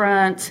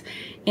difference.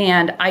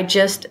 And I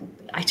just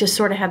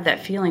sort of have that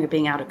feeling of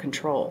being out of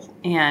control.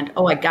 And,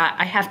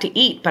 I have to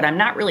eat, but I'm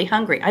not really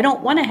hungry. I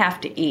don't want to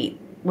have to eat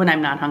when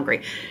I'm not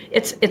hungry.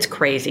 It's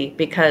crazy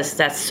because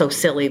that's so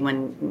silly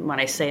when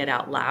I say it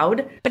out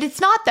loud. But it's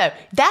not, though.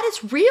 That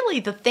is really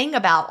the thing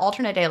about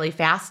alternate daily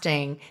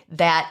fasting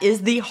that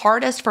is the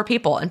hardest for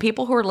people. And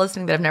people who are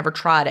listening that have never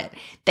tried it,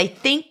 they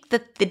think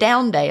that the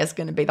down day is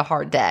going to be the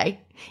hard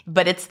day.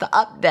 But it's the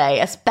up day,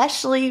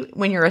 especially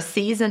when you're a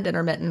seasoned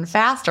intermittent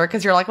faster,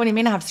 because you're like, what do you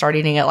mean I have to start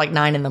eating at like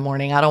 9 in the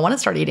morning? I don't want to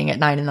start eating at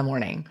 9 in the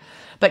morning.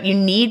 But you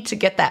need to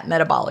get that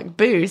metabolic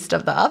boost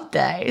of the up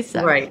day.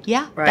 So, Right.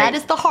 Yeah, Right. that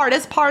is the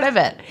hardest part of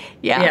it.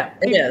 Yeah. Yeah,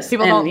 it is.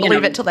 People And, don't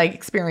believe it till they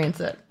experience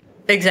it.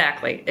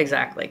 Exactly.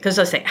 Because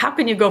I say, how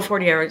can you go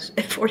 40 hours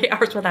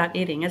without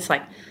eating? It's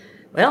like,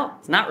 well,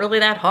 it's not really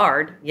that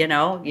hard.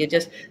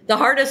 The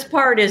hardest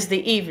part is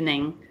the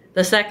evening,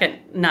 the second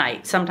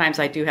night. Sometimes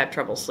I do have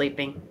trouble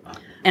sleeping.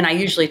 And I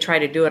usually try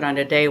to do it on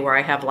a day where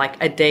I have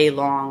like a day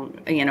long,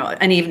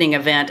 an evening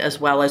event as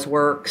well as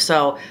work.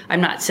 So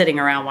I'm not sitting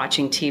around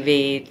watching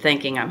TV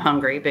thinking I'm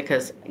hungry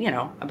because,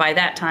 by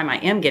that time I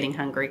am getting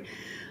hungry.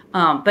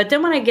 But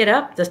then when I get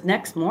up this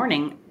next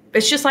morning,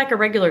 it's just like a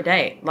regular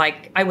day.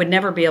 Like I would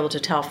never be able to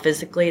tell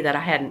physically that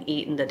I hadn't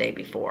eaten the day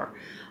before.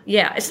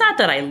 Yeah, it's not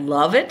that I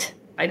love it.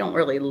 I don't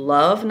really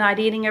love not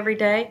eating every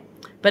day,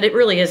 but it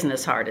really isn't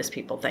as hard as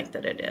people think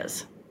that it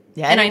is.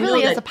 Yeah, and I it know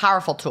really is that- a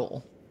powerful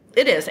tool.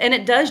 It is, and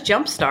it does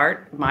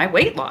jumpstart my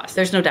weight loss.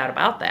 There's no doubt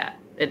about that.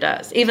 It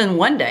does. Even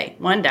one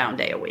down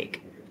day a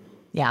week.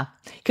 Yeah,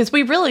 because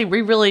we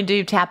really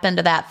do tap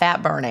into that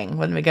fat burning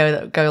when we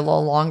go a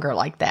little longer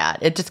like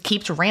that. It just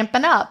keeps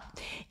ramping up,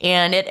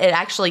 and it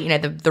actually,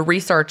 the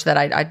research that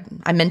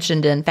I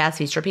mentioned in Fast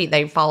Feast Repeat,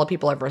 they follow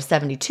people over a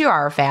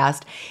 72-hour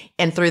fast,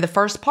 and through the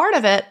first part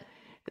of it,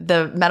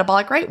 the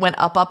metabolic rate went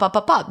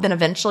up. Then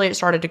eventually it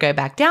started to go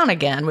back down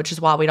again, which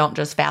is why we don't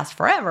just fast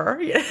forever.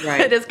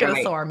 Right, It is going to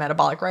right. slow our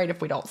metabolic rate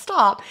if we don't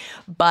stop.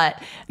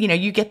 But,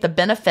 you get the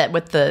benefit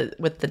with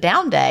the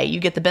down day,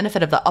 you get the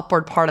benefit of the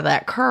upward part of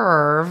that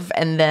curve.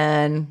 And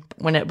then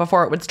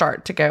before it would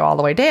start to go all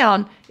the way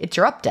down, it's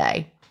your up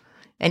day.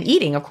 And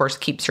eating, of course,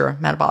 keeps your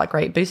metabolic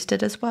rate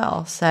boosted as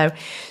well. So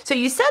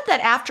you said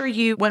that after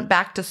you went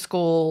back to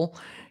school,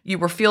 you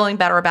were feeling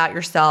better about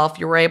yourself.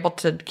 You were able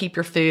to keep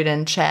your food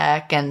in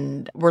check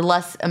and were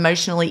less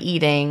emotionally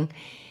eating,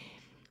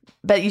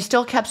 but you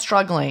still kept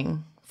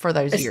struggling for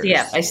those years.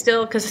 Yeah, I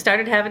still, because I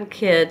started having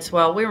kids.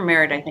 Well, we were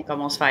married, I think,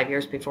 almost 5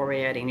 years before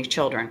we had any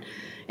children.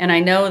 And I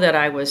know that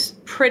I was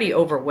pretty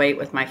overweight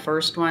with my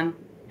first one.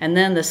 And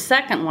then the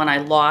second one, I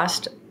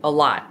lost a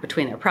lot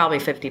between there, probably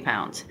 50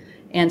 pounds.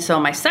 And so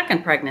my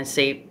second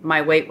pregnancy,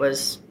 my weight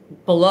was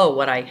below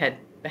what I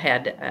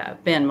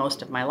had been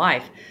most of my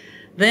life.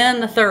 Then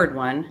the third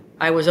one,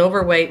 I was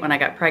overweight when I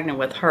got pregnant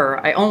with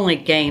her. I only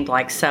gained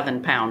like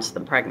 7 pounds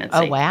the pregnancy.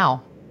 Oh,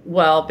 wow.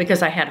 Well,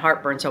 because I had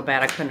heartburn so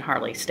bad I couldn't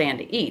hardly stand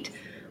to eat.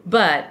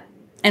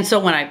 And so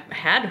when I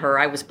had her,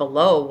 I was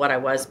below what I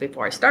was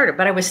before I started,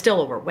 but I was still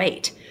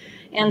overweight.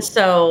 And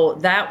so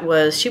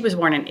she was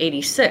born in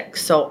 86.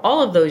 So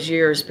all of those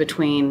years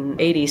between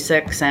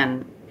 86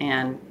 and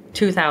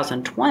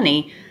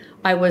 2020,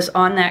 I was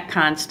on that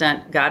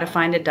constant, got to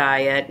find a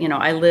diet.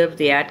 I lived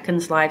the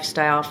Atkins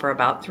lifestyle for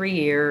about 3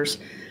 years,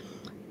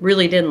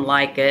 really didn't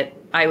like it.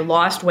 I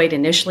lost weight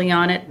initially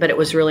on it, but it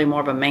was really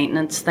more of a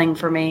maintenance thing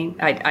for me.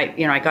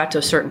 I got to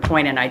a certain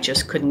point and I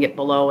just couldn't get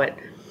below it.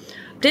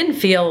 Didn't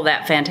feel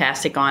that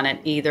fantastic on it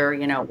either.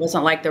 It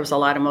wasn't like there was a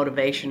lot of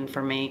motivation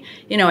for me.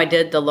 I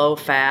did the low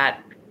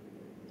fat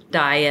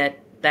diet.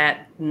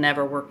 That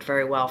never worked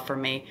very well for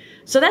me.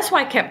 So that's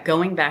why I kept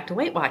going back to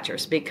Weight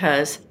Watchers,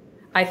 because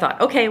I thought,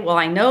 okay, well,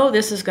 I know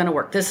this is going to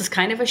work. This is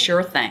kind of a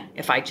sure thing.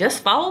 If I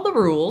just follow the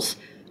rules,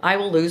 I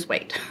will lose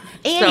weight.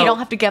 And you don't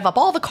have to give up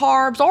all the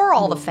carbs or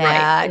all the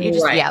fat. Right, you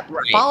just, right.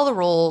 follow the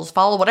rules,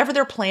 follow whatever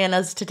their plan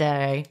is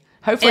today.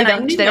 Hopefully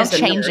they don't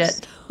change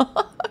it.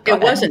 It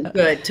wasn't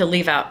good to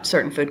leave out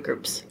certain food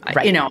groups.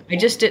 Right. I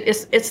just did.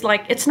 It's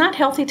like, it's not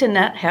healthy to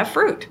not have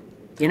fruit.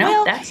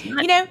 Well, that's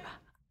not.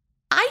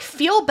 I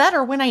feel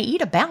better when I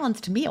eat a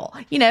balanced meal.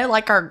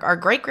 Like our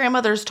great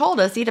grandmothers told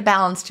us, eat a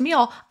balanced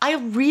meal. I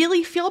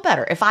really feel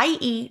better if I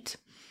eat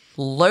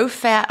low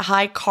fat,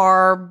 high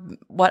carb.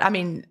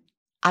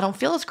 I don't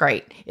feel as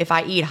great. If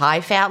I eat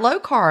high fat,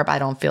 low carb, I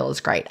don't feel as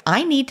great.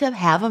 I need to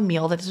have a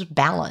meal that is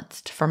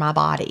balanced for my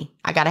body.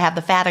 I got to have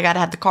the fat. I got to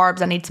have the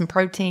carbs. I need some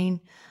protein.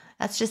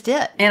 That's just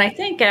it. And I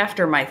think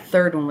after my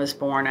third one was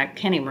born, I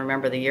can't even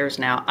remember the years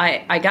now,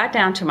 I got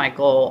down to my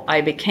goal.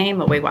 I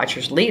became a Weight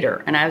Watchers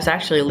leader, and I was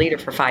actually a leader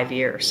for 5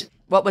 years.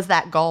 What was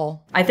that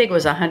goal? I think it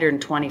was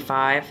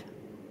 125.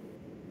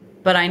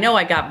 But I know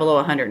I got below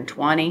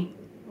 120.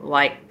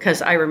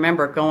 Because I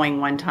remember going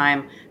one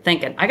time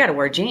thinking, I got to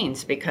wear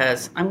jeans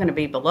because I'm going to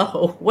be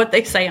below what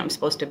they say I'm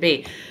supposed to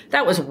be.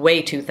 That was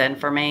way too thin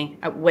for me,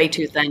 way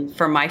too thin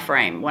for my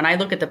frame. When I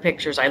look at the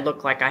pictures, I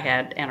look like I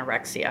had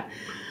anorexia.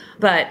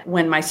 But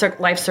when my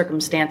life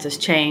circumstances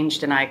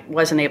changed and I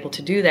wasn't able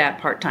to do that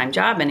part-time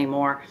job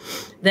anymore,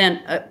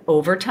 then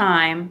over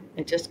time,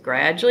 it just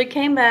gradually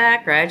came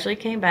back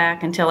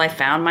until I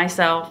found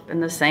myself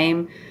in the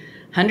same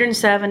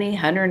 170,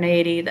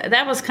 180.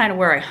 That was kind of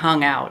where I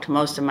hung out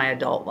most of my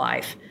adult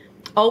life.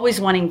 Always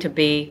wanting to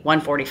be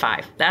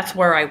 145. That's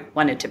where I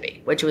wanted to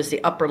be, which was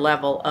the upper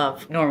level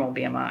of normal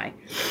BMI.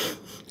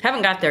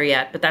 Haven't got there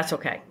yet, but that's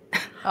okay.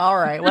 All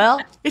right.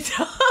 Well,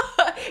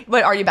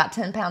 but are you about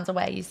 10 pounds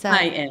away, you said?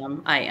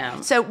 I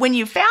am. So when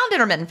you found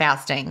intermittent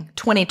fasting,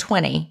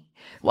 2020,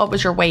 what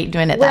was your weight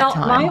doing at that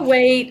time? Well, my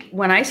weight,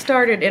 when I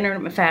started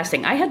intermittent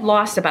fasting, I had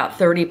lost about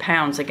 30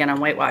 pounds again on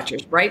Weight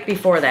Watchers right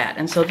before that.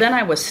 And so then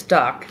I was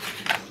stuck.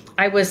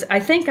 I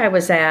think I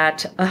was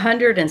at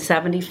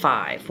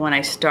 175 when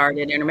I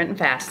started intermittent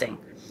fasting.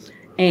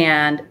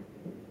 And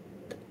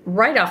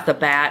right off the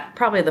bat,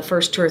 probably the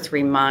first 2 or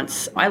 3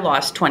 months, I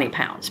lost 20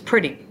 pounds,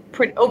 pretty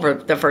over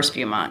the first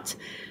few months.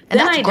 And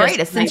then that's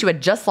great, since you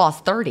had just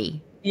lost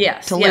 30.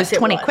 Yes. To lose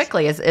 20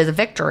 quickly is a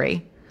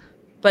victory.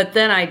 But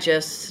then I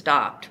just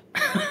stopped.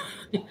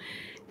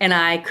 And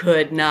I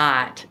could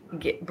not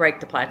break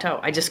the plateau.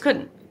 I just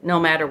couldn't, no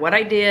matter what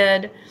I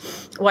did.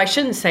 Well, I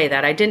shouldn't say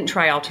that. I didn't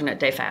try alternate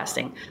day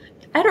fasting.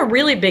 I had a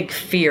really big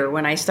fear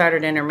when I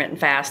started intermittent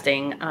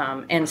fasting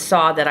and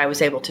saw that I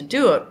was able to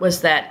do it,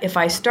 was that if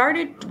I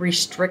started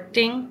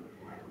restricting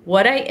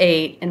what I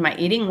ate in my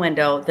eating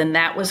window, then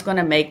that was going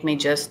to make me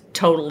just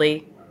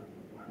totally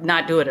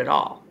not do it at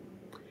all.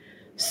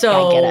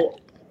 So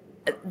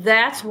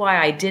that's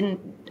why I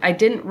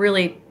didn't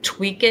really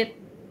tweak it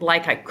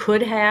like I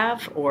could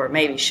have or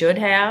maybe should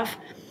have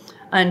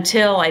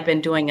until I'd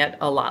been doing it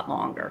a lot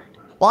longer.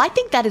 Well, I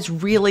think that is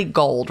really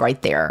gold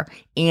right there.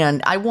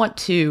 And I want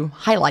to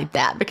highlight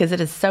that because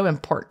it is so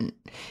important.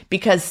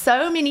 Because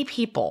so many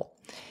people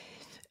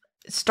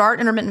start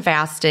intermittent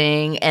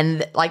fasting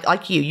and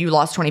like you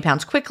lost 20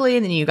 pounds quickly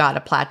and then you got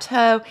a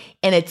plateau.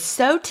 And it's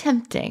so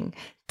tempting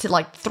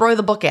to throw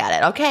the book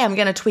at it. Okay, I'm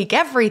going to tweak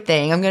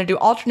everything. I'm going to do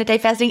alternate day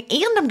fasting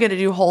and I'm going to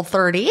do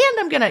Whole30 and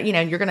I'm going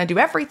to, you're going to do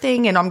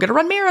everything and I'm going to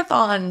run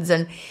marathons.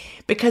 And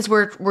because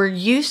we're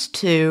used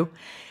to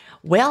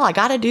well, I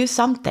got to do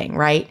something,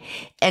 right?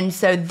 And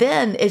so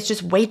then it's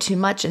just way too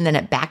much and then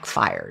it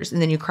backfires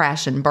and then you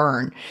crash and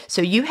burn.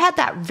 So you had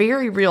that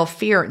very real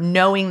fear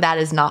knowing that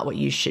is not what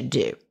you should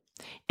do.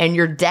 And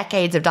your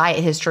decades of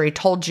diet history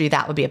told you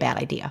that would be a bad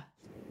idea.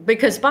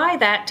 Because by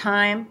that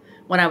time,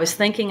 when I was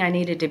thinking I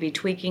needed to be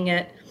tweaking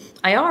it,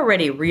 I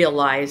already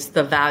realized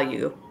the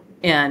value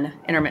in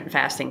intermittent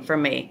fasting for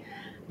me.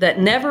 That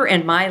never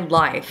in my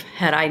life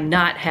had I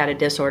not had a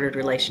disordered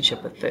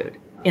relationship with food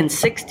in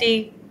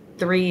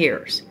 63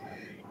 years.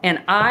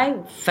 And I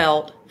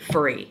felt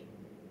free.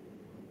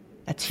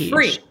 That's huge.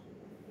 Free.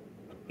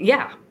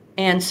 Yeah.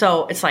 And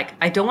so it's like,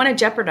 I don't want to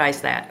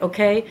jeopardize that.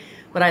 Okay.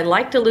 Would I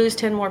like to lose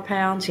 10 more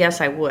pounds? Yes,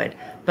 I would.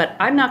 But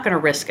I'm not going to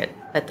risk it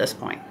at this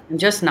point. I'm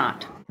just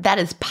not. That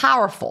is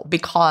powerful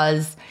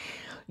because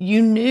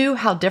you knew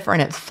how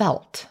different it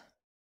felt.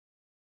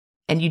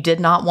 And you did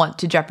not want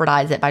to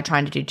jeopardize it by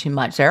trying to do too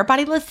much. So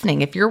everybody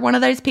listening, if you're one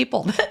of those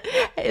people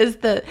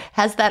that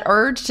has that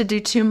urge to do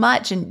too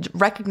much, and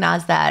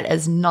recognize that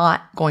as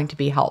not going to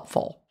be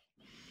helpful.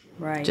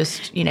 Right.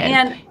 Just,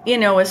 And,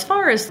 as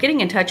far as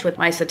getting in touch with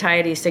my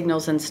satiety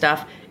signals and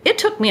stuff, it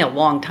took me a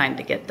long time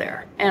to get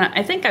there. And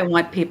I think I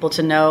want people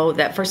to know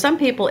that for some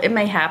people, it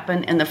may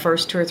happen in the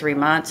first 2 or 3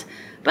 months,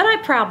 but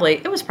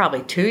it was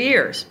probably 2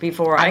 years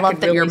before I love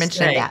could that really you're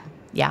mentioning say, that.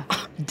 Yeah.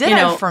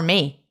 Ditto for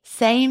me.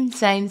 Same.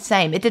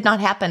 It did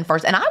not happen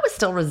first. And I was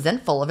still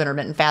resentful of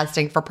intermittent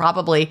fasting for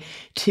probably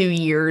 2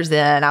 years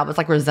in. I was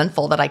like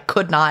resentful that I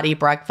could not eat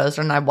breakfast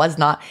and I was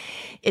not.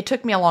 It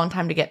took me a long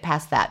time to get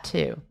past that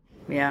too.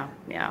 Yeah.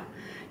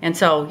 And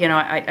so,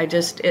 I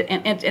just,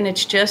 and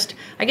it's just,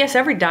 I guess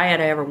every diet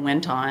I ever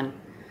went on,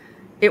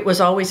 it was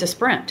always a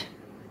sprint.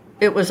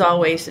 It was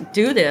always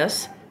do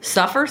this,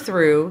 suffer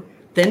through,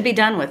 then be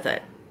done with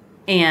it.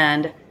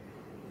 And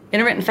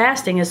intermittent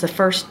fasting is the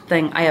first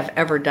thing I have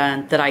ever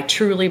done that I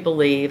truly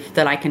believe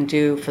that I can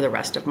do for the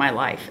rest of my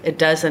life. It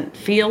doesn't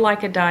feel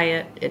like a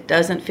diet. It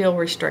doesn't feel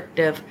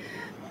restrictive.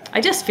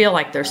 I just feel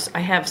like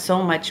I have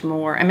so much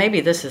more, and maybe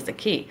this is the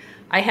key.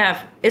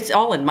 It's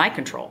all in my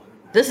control.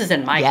 This is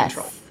in my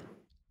control.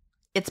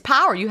 It's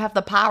power. You have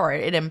the power.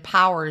 It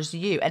empowers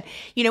you. And,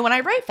 when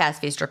I wrote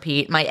Fast Feast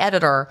Repeat, my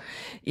editor,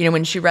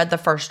 when she read the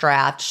first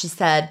draft, she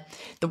said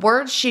the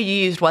word she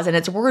used was, and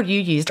it's a word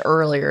you used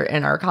earlier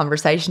in our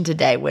conversation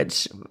today,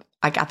 which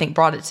I think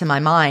brought it to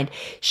my mind.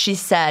 She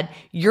said,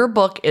 your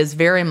book is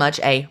very much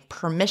a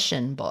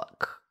permission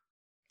book.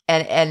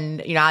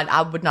 And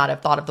I would not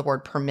have thought of the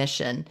word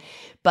permission,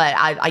 but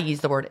I use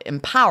the word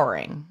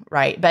empowering,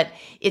 right? But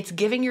it's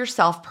giving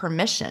yourself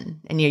permission.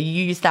 And you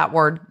use that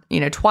word,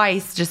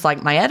 twice, just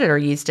like my editor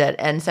used it.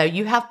 And so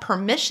you have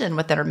permission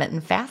with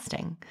intermittent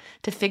fasting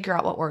to figure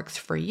out what works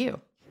for you.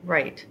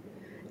 Right.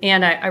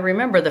 And I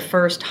remember the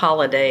first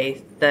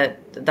holiday,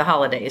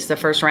 the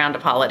first round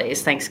of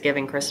holidays,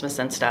 Thanksgiving, Christmas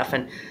and stuff.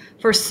 And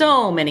for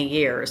so many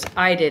years,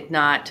 I did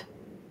not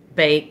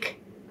bake.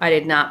 I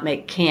did not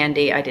make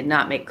candy. I did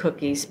not make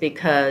cookies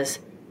because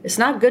it's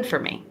not good for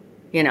me.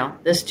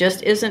 This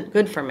just isn't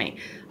good for me.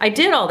 I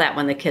did all that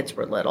when the kids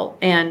were little.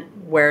 And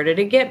where did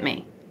it get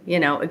me?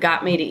 It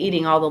got me to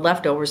eating all the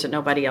leftovers that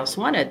nobody else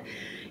wanted.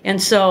 And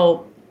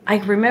so I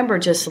remember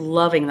just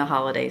loving the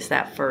holidays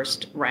that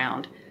first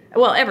round.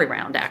 Well, every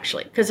round,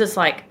 actually, because it's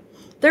like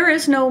there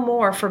is no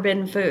more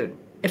forbidden food.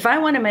 If I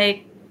want to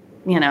make,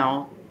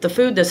 the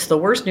food that's the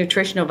worst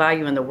nutritional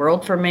value in the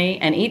world for me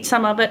and eat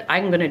some of it,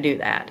 I'm going to do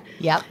that.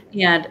 Yep.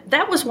 And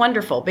that was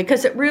wonderful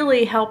because it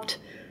really helped.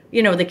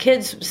 The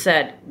kids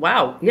said,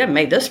 wow, you haven't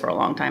made this for a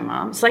long time,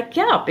 Mom. It's like,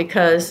 yeah,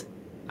 because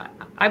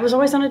I was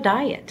always on a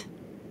diet.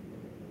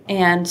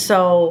 And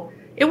so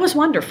it was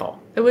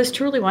wonderful. It was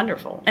truly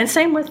wonderful. And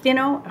same with,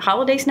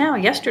 holidays now.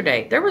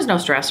 Yesterday, there was no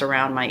stress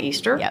around my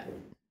Easter. Yep.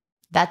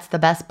 That's the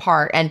best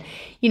part. And,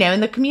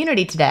 in the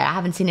community today, I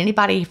haven't seen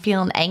anybody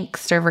feeling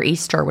angst over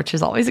Easter, which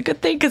is always a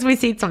good thing because we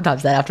see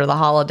sometimes that after the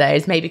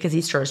holidays, maybe because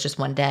Easter is just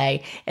one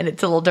day and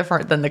it's a little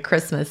different than the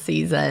Christmas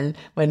season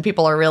when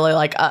people are really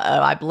like,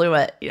 uh-oh, I blew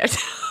it,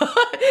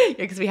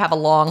 because we have a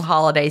long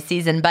holiday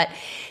season. But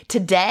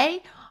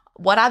today,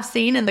 what I've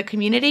seen in the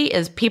community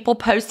is people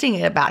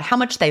posting about how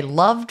much they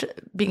loved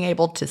being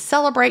able to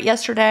celebrate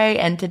yesterday.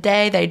 And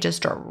today they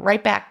just are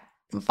right back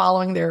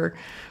following their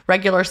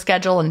regular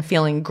schedule and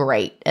feeling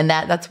great. And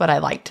that's what I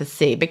like to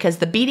see, because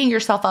the beating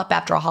yourself up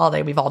after a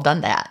holiday, we've all done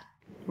that.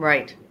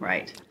 Right.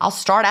 I'll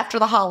start after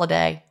the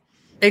holiday.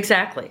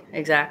 Exactly.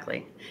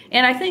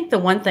 And I think the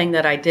one thing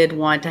that I did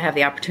want to have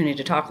the opportunity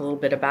to talk a little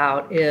bit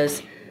about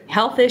is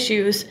health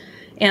issues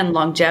and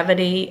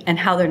longevity and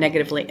how they're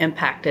negatively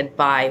impacted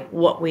by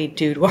what we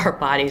do to our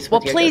bodies. Well,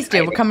 please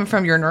do. We're coming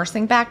from your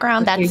nursing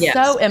background. That's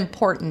so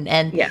important.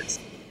 And yes.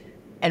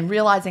 And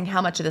realizing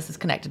how much of this is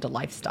connected to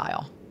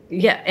lifestyle.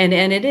 Yeah, and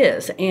it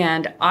is.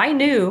 And I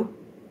knew,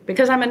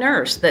 because I'm a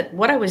nurse, that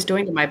what I was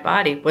doing to my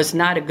body was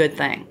not a good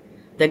thing.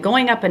 That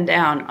going up and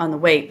down on the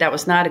weight, that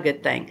was not a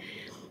good thing.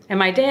 And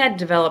my dad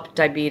developed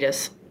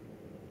diabetes.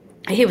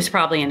 He was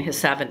probably in his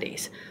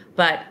 70s.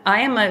 But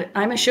I'm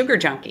a sugar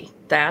junkie.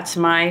 That's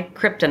my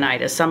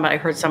kryptonite, as I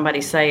heard somebody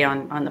say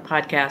on the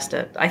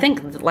podcast, I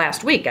think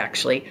last week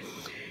actually.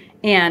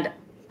 And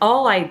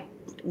all I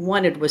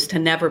wanted was to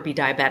never be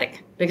diabetic,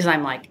 because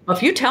I'm like, well,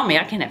 if you tell me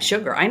I can't have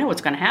sugar, I know what's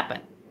going to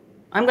happen.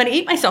 I'm going to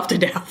eat myself to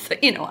death.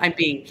 I'm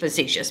being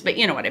facetious, but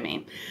you know what I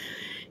mean.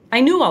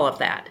 I knew all of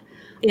that.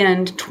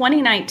 In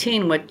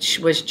 2019, which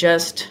was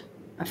just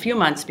a few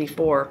months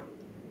before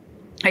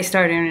I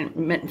started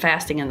intermittent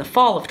fasting in the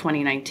fall of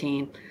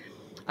 2019,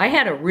 I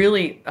had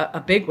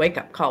a big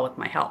wake-up call with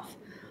my health.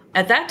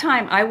 At that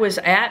time, I was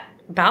at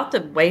about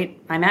the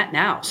weight I'm at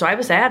now. So I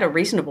was at a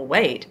reasonable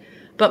weight,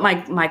 but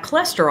my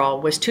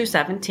cholesterol was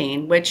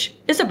 217, which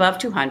is above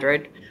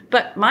 200,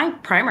 but my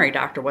primary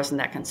doctor wasn't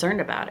that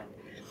concerned about it.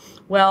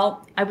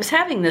 Well, I was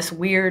having this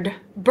weird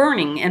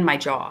burning in my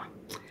jaw.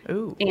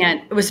 Ooh.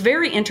 And it was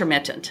very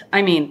intermittent.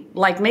 I mean,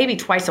 like maybe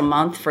twice a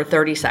month for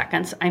 30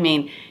 seconds. I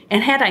mean,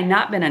 and had I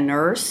not been a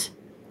nurse,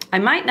 I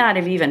might not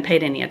have even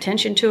paid any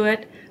attention to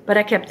it, but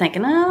I kept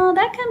thinking, oh,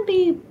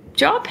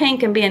 jaw pain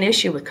can be an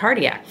issue with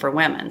cardiac for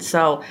women.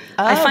 So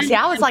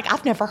I was like,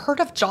 I've never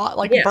heard of jaw,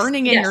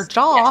 burning in your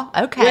jaw.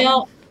 Yes. Okay.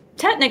 Well,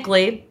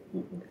 technically,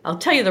 I'll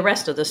tell you the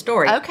rest of the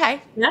story.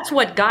 Okay. That's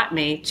what got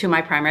me to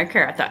my primary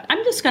care. I thought,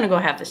 I'm just going to go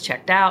have this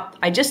checked out.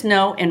 I just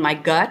know in my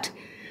gut,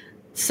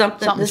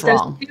 something's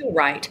wrong. Doesn't feel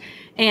right.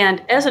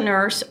 And as a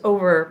nurse,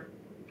 over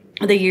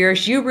the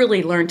years, you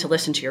really learn to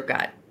listen to your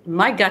gut.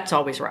 My gut's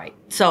always right.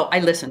 So I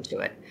listened to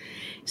it.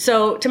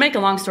 So to make a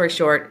long story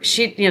short,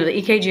 the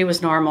EKG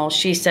was normal.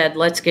 She said,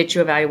 let's get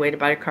you evaluated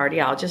by a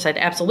cardiologist. I said,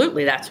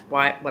 absolutely, that's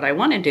what I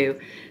want to do.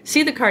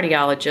 See the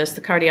cardiologist.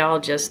 The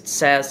cardiologist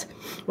says,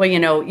 well,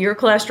 your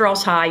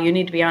cholesterol's high. You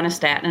need to be on a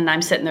statin. And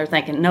I'm sitting there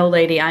thinking, no,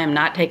 lady, I am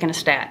not taking a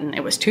statin.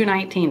 It was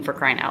 219 for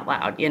crying out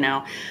loud.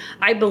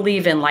 I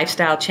believe in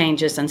lifestyle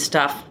changes and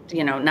stuff,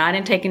 not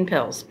in taking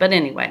pills. But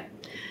anyway,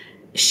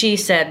 she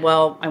said,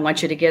 well, I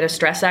want you to get a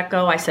stress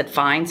echo. I said,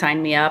 fine,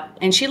 sign me up.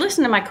 And she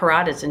listened to my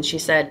carotids and she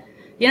said,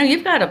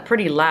 you've got a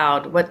pretty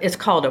loud, what is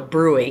called a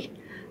bruit,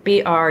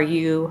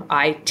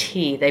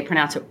 B-R-U-I-T. They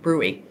pronounce it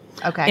bruit.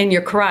 Okay. In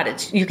your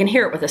carotids, you can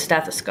hear it with a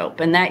stethoscope,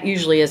 and that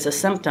usually is a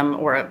symptom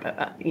or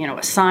a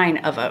sign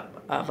of a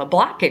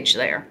blockage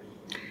there.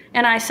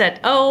 And I said,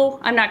 oh,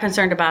 I'm not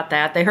concerned about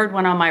that. They heard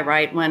one on my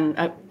right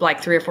when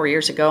like 3 or 4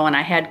 years ago, and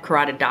I had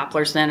carotid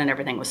Dopplers then, and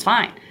everything was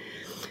fine.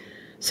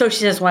 So she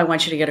says, well, I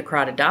want you to get a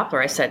carotid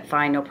Doppler. I said,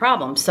 fine, no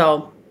problem.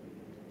 So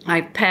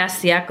I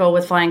passed the echo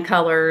with flying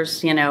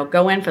colors,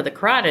 go in for the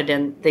carotid,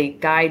 and the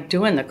guy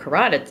doing the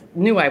carotid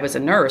knew I was a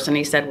nurse, and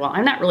he said, well,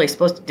 I'm not really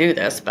supposed to do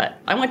this, but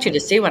I want you to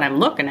see what I'm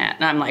looking at.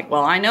 And I'm like,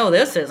 well, I know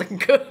this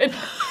isn't good.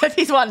 If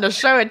he's wanting to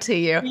show it to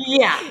you.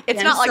 Yeah.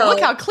 It's not like, look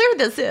how clear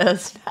this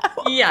is.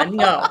 Yeah,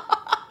 no.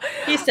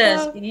 He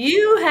says,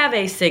 you have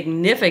a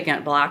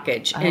significant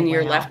blockage in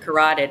your left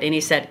carotid. And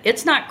he said,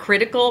 it's not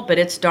critical, but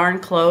it's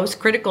darn close.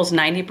 Critical's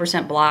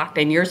 90% blocked,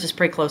 and yours is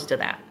pretty close to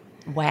that.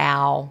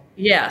 Wow.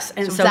 Yes.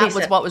 And so that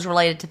was what was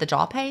related to the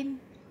jaw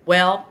pain?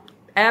 Well,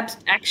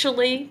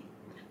 actually,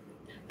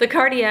 the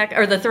cardiac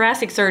or the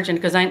thoracic surgeon,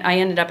 because I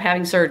ended up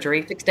having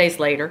surgery 6 days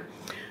later.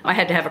 I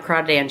had to have a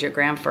carotid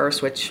angiogram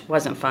first, which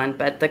wasn't fun.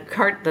 But the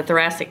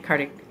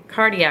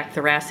cardiac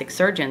thoracic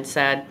surgeon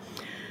said,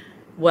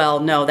 well,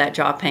 no, that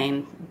jaw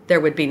pain, there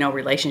would be no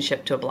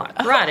relationship to a blocked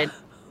carotid.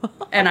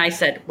 And I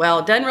said, well,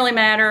 it doesn't really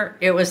matter.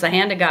 It was the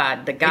hand of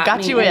God that got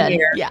me you in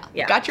here. Yeah.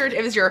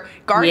 It was your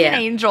guardian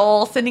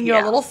angel sending you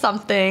a little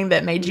something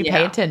that made you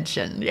pay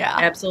attention. Yeah.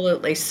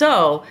 Absolutely.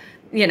 So,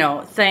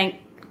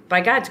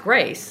 by God's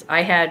grace,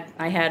 I had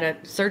a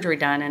surgery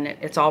done and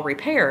it's all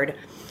repaired.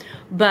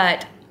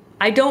 But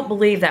I don't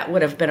believe that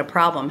would have been a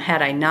problem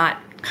had I not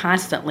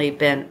constantly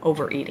been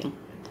overeating.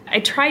 I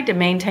tried to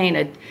maintain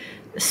a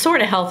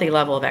sort of healthy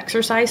level of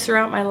exercise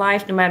throughout my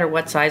life, no matter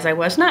what size I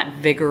was. Not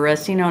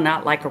vigorous,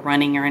 not like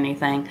running or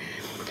anything.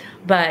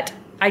 But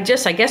I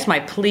guess my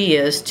plea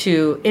is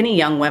to any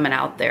young women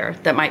out there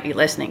that might be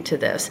listening to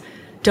this,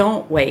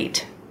 don't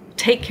wait.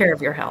 Take care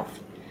of your health.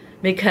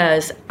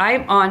 Because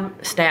I'm on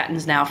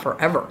statins now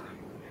forever.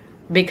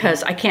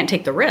 Because I can't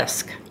take the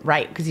risk.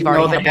 Right, because you've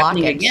already had a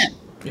blockage. Again.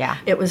 Yeah.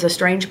 It was a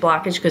strange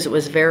blockage because it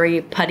was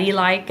very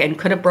putty-like and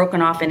could have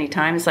broken off any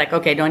time. It's like,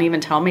 okay, don't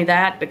even tell me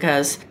that,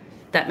 because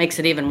that makes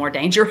it even more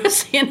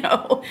dangerous,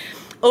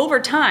 Over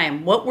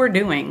time, what we're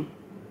doing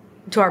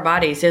to our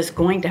bodies is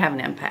going to have an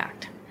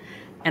impact.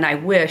 And I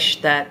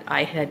wish that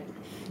I had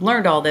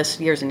learned all this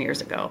years and years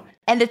ago.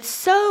 And it's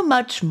so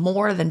much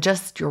more than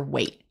just your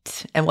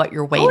weight and what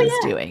your weight is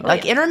doing.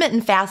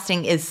 Intermittent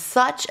fasting is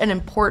such an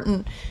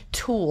important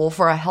tool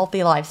for a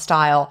healthy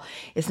lifestyle.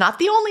 It's not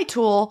the only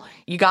tool.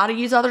 You got to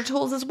use other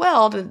tools as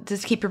well to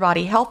just keep your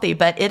body healthy.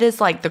 But it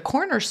is like the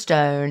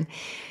cornerstone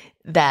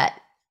that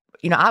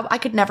I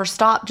could never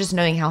stop just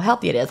knowing how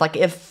healthy it is. Like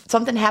if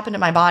something happened to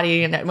my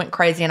body and it went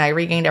crazy and I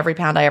regained every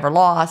pound I ever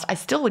lost, I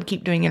still would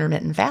keep doing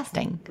intermittent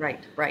fasting. Right.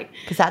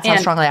 Because that's how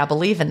strongly I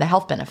believe in the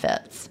health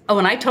benefits. Oh,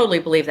 and I totally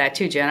believe that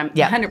too, Jen. I'm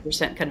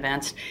 100%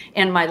 convinced.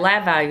 And my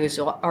lab values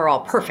are all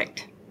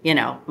perfect.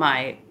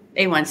 My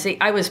A1C.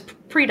 I was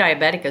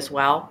pre-diabetic as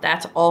well.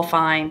 That's all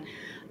fine.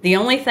 The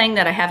only thing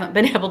that I haven't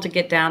been able to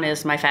get down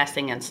is my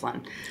fasting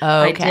insulin.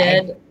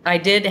 Okay. I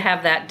did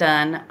have that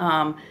done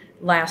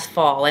last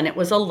fall, and it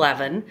was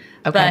 11.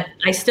 Okay. But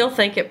I still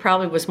think it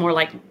probably was more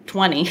like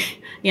 20.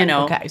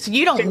 Okay. So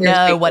you don't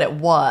know what it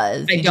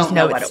was. I You just don't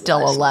know know what it's it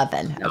still was.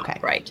 11. No, Okay.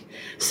 right.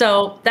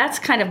 So that's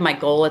kind of my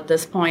goal at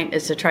this point,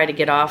 is to try to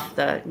get off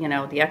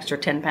the extra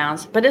 10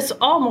 pounds. But it's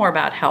all more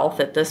about health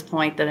at this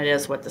point than it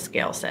is what the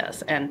scale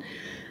says. And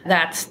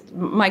that's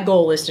my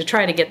goal, is to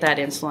try to get that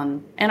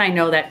insulin. And I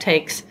know that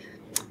takes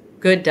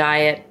good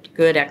diet,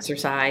 good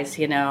exercise,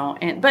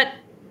 but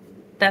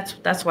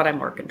that's what I'm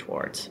working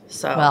towards.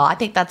 So, Well, I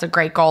think that's a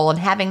great goal. And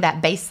having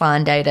that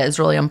baseline data is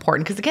really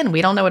important because, again, we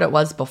don't know what it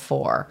was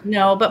before.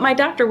 no, but my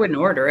doctor wouldn't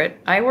order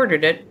it. I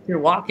ordered it through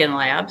walk-in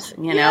labs,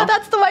 Yeah,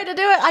 that's the way to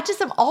do it. I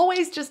just am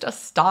always just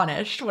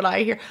astonished when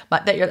I hear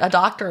that a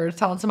doctor is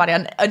telling somebody,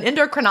 an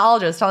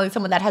endocrinologist telling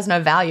someone that has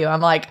no value.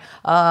 I'm like,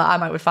 I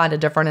might find a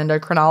different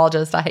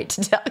endocrinologist. I hate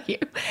to tell you.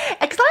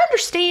 Because I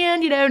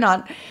understand,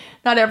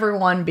 not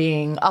everyone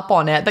being up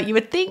on it, but you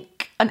would think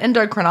an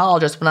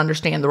endocrinologist would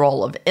understand the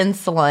role of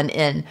insulin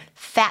in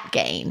fat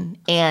gain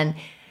and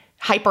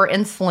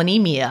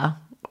hyperinsulinemia.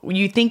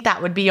 You think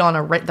that would be on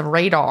the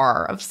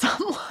radar of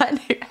someone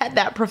who had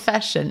that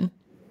profession.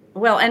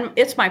 Well, and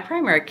it's my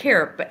primary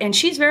care, and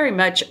she's very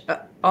much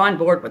on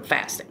board with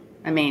fasting.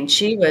 I mean,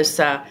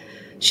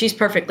 she's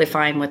perfectly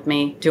fine with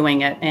me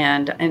doing it.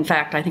 And in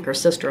fact, I think her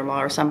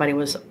sister-in-law or somebody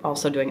was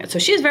also doing it. So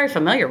she's very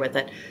familiar with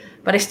it.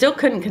 But I still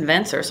couldn't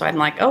convince her. So I'm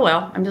like, oh,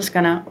 well, I'm just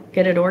going to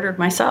get it ordered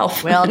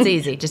myself. Well, it's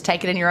easy. Just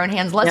take it in your own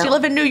hands. Unless you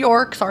live in New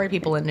York. Sorry,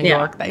 people in New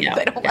York. They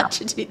don't let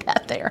you do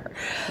that there.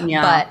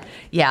 Yeah. But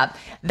yeah,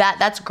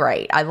 that's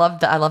great. I love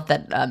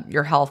that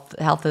your health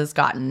has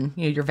gotten,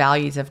 your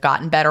values have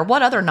gotten better.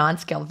 What other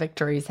non-scale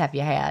victories have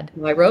you had?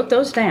 Well, I wrote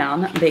those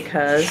down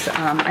because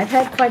I've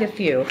had quite a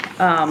few.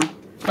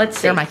 Let's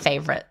see. They're my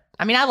favorite.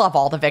 I mean, I love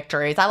all the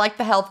victories. I like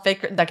the health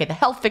victories. Okay, the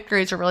health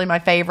victories are really my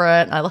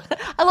favorite. I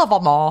love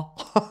them all.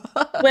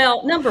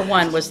 Well, number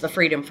one was the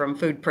freedom from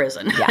food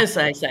prison, as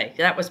I say.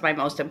 That was my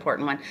most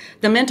important one.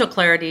 The mental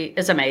clarity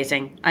is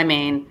amazing. I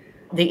mean,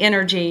 the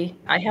energy,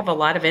 I have a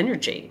lot of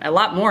energy, a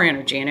lot more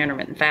energy in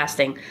intermittent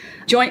fasting.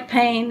 Joint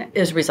pain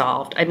is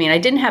resolved. I mean, I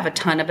didn't have a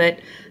ton of it,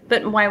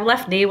 but my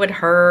left knee would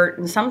hurt,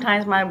 and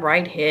sometimes my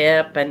right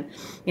hip, and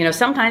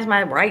sometimes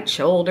my right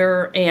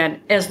shoulder. And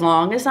as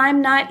long as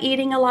I'm not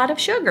eating a lot of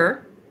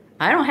sugar,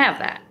 I don't have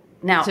that.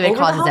 Now, So it over the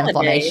causes holidays,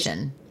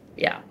 inflammation.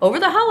 yeah, over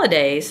the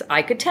holidays,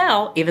 I could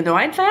tell, even though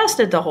I'd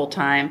fasted the whole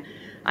time,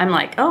 I'm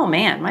like, oh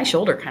man, my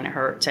shoulder kind of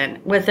hurts.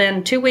 And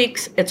within 2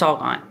 weeks, it's all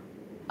gone.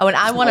 Oh, and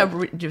I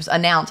want to just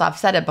announce, I've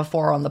said it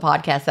before on the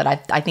podcast, that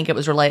I think it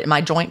was related,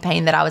 my joint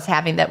pain that I was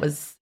having that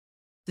was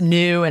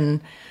new,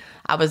 and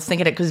I was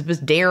thinking it because it was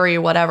dairy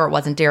or whatever. It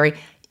wasn't dairy.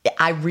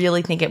 I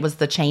really think it was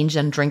the change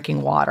in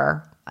drinking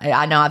water.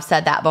 I know I've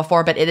said that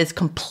before, but it is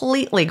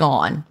completely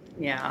gone.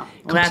 Yeah,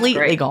 well, that's Completely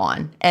great.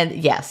 gone. And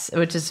yes,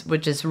 which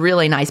is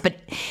really nice. But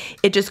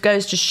it just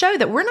goes to show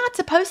that we're not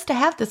supposed to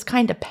have this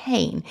kind of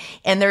pain.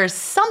 And there is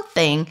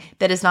something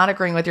that is not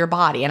agreeing with your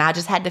body. And I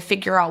just had to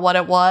figure out what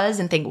it was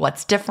and think,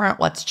 what's different,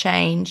 what's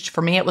changed.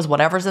 For me, it was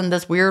whatever's in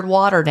this weird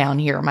water down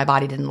here my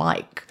body didn't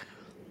like.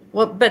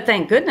 Well, but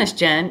thank goodness,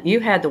 Jen, you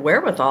had the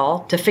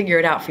wherewithal to figure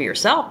it out for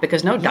yourself,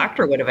 because no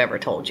doctor would have ever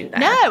told you that.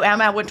 No,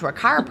 I went to a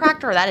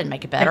chiropractor. That didn't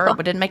make it better. It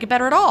didn't make it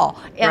better at all.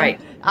 And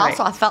Right.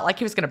 also, I felt like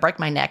he was going to break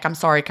my neck. I'm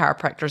sorry,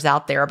 chiropractors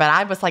out there, but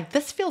I was like,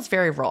 this feels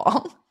very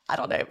wrong. I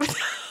don't know.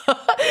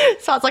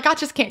 So I was like, I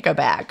just can't go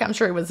back. I'm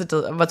sure he was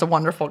a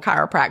wonderful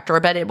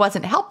chiropractor, but it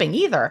wasn't helping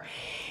either.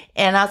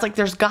 And I was like,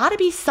 there's got to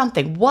be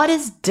something. What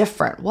is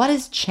different? What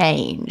has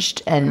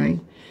changed?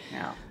 And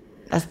Yeah.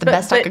 that's the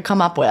best I could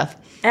come up with.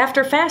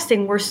 After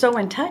fasting, we're so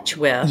in touch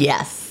with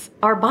Yes.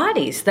 our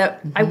bodies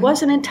that I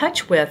wasn't in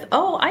touch with.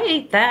 Oh, I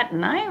ate that,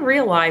 and I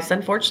realized,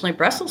 unfortunately,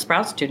 Brussels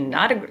sprouts do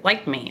not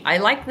like me. I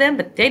like them,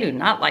 but they do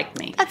not like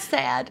me. That's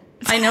sad.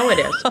 I know it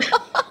is.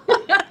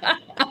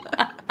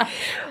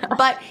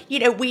 But,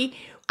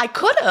 I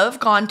could have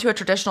gone to a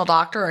traditional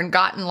doctor and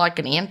gotten like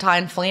an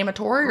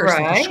anti-inflammatory or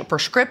Right. some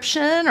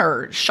prescription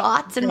or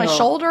shots in my No.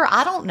 shoulder.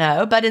 I don't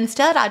know. But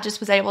instead, I just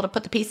was able to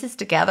put the pieces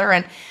together,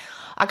 and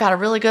I got a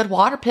really good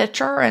water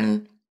pitcher,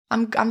 and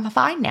I'm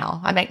fine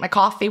now. I make my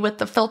coffee with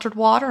the filtered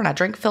water, and I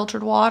drink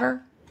filtered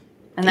water.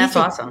 And that's Easy.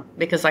 awesome,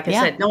 because like I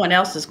Yeah. said, no one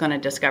else is going to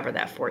discover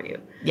that for you.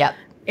 Yep.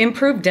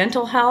 Improved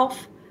dental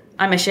health.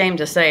 I'm ashamed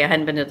to say I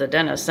hadn't been to the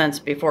dentist since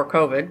before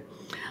COVID.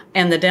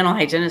 And the dental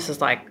hygienist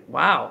is like,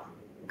 wow.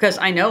 Because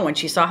I know when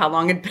she saw how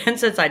long it'd been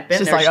since I'd been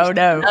She's there. like, oh,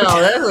 no.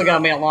 Oh, this is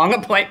going to be a long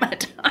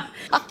appointment.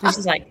 And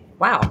she's like,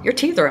 wow, your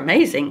teeth are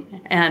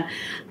amazing. And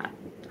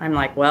I'm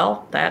like,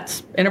 well,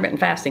 that's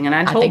intermittent fasting. And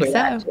I told think her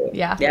that so. too.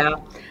 Yeah. Yeah.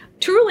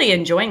 Truly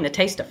enjoying the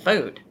taste of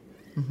food.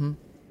 Mm-hmm.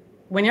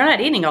 When you're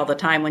not eating all the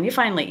time, when you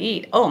finally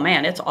eat, oh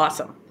man, it's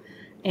awesome.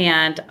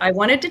 And I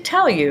wanted to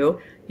tell you,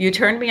 you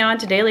turned me on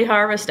to Daily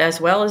Harvest as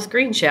well as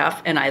Green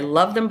Chef, and I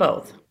love them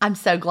both. I'm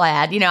so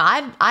glad.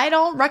 I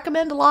don't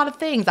recommend a lot of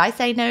things. I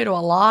say no to a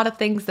lot of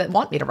things that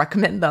want me to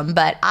recommend them,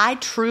 but I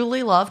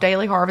truly love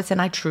Daily Harvest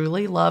and I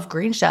truly love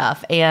Green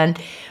Chef.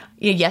 And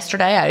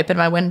yesterday I opened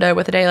my window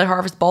with a Daily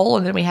Harvest bowl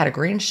and then we had a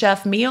Green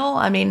Chef meal.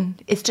 I mean,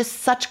 it's just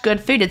such good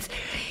food.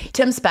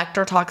 Tim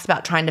Spector talks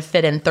about trying to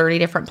fit in 30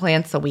 different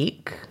plants a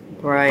week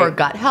for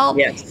gut health.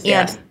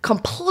 Yes.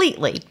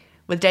 Completely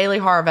with Daily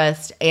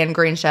Harvest and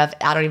Green Chef,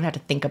 I don't even have to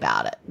think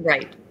about it.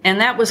 Right.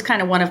 And that was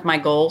kind of one of my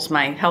goals,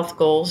 my health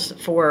goals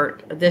for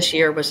this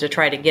year, was to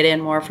try to get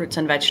in more fruits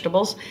and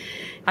vegetables.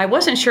 I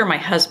wasn't sure my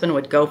husband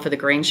would go for the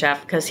Green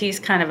Chef because he's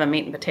kind of a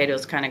meat and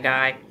potatoes kind of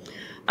guy.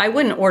 I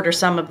wouldn't order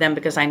some of them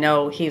because I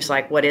know he's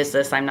like, what is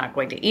this? I'm not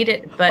going to eat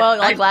it.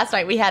 But last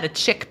night we had a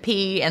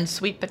chickpea and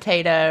sweet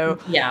potato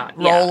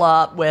roll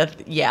up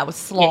with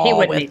slaw. Yeah, he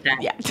wouldn't eat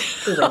that. Yeah.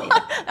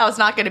 That was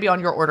not going to be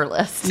on your order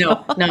list.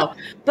 No.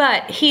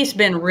 But he's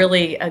been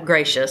really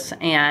gracious.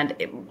 And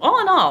all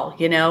in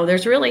all,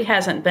 there's really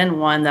hasn't been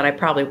one that I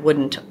probably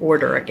wouldn't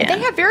order again. And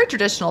they have very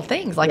traditional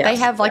things. Like they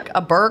have like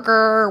a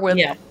burger with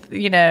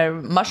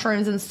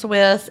mushrooms and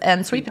Swiss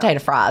and sweet potato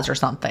fries or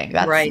something.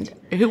 That's, right.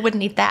 Who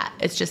wouldn't eat that?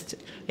 It's just,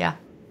 yeah.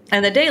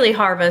 And the Daily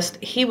Harvest,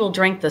 he will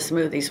drink the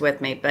smoothies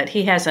with me, but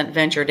he hasn't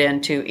ventured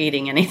into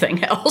eating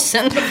anything else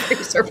in the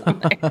freezer from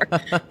there.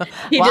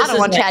 I don't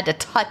want Chad to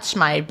touch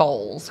my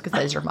bowls because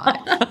those are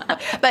mine.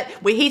 But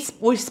we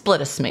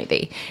split a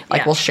smoothie.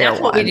 We'll share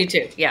that's one. That's what we do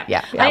too. Yeah.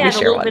 I add a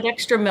little bit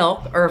extra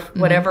milk or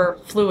whatever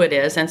fluid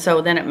is, and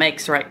so then it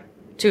makes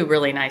two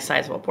really nice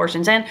sizable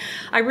portions. And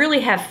I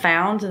really have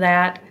found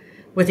that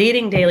with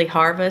eating Daily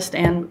Harvest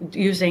and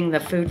using the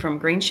food from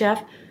Green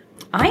Chef,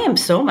 I am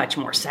so much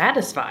more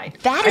satisfied.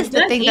 That is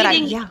the thing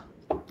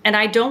and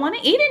I don't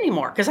want to eat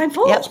anymore because I'm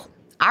full. Yep.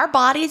 Our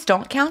bodies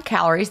don't count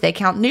calories, they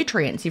count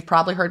nutrients. You've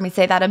probably heard me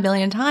say that a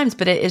million times,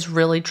 but it is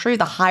really true.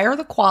 The higher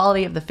the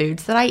quality of the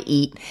foods that I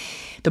eat,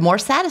 the more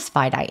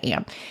satisfied I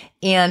am.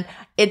 And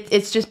it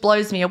just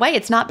blows me away.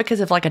 It's not because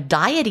of like a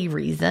diety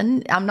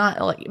reason.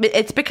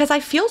 It's because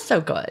I feel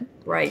so good.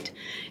 Right.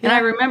 And I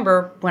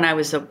remember when I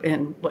was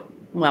in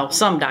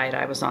some diet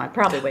I was on,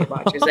 probably Weight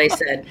Watchers, they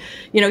said,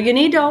 you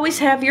need to always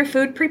have your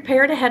food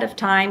prepared ahead of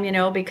time,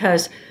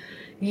 because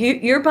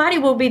your body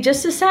will be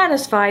just as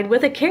satisfied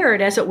with a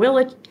carrot as it will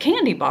a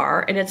candy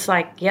bar. And it's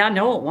like, yeah,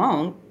 no, it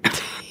won't.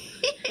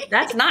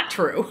 That's not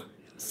true.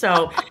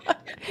 So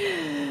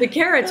the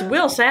carrots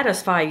will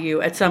satisfy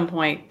you at some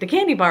point. The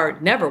candy bar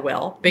never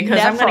will because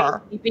I'm going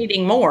to keep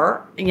eating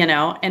more,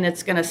 and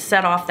it's going to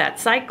set off that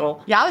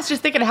cycle. Yeah, I was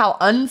just thinking how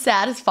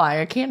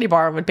unsatisfying a candy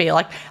bar would be.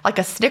 Like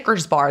a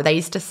Snickers bar. They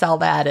used to sell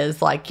that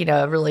as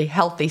a really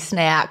healthy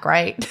snack,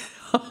 right?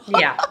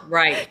 Yeah,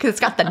 right. Because it's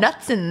got the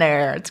nuts in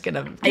there. It's going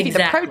to give you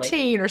the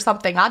protein or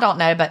something. I don't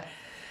know, but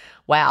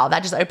wow,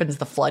 that just opens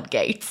the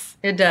floodgates.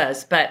 It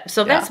does.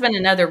 That's been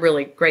another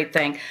really great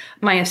thing.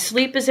 My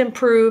sleep is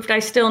improved. I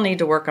still need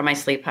to work on my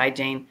sleep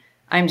hygiene.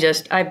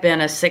 I've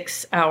been a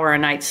 6-hour a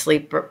night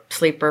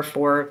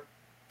sleeper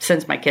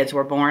since my kids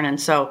were born.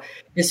 And so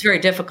it's very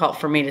difficult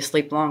for me to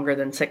sleep longer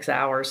than 6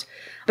 hours.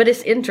 But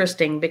it's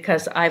interesting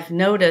because I've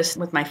noticed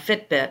with my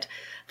Fitbit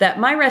that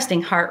my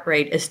resting heart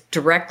rate is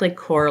directly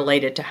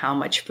correlated to how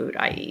much food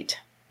I eat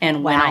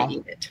and when I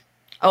eat it.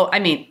 Oh, I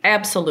mean,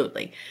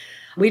 absolutely.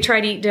 We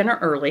try to eat dinner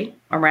early,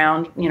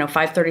 around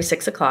 5:30,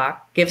 6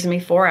 o'clock. Gives me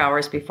 4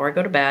 hours before I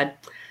go to bed.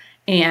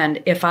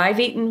 And if I've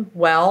eaten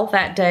well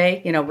that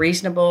day,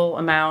 reasonable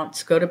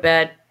amounts, go to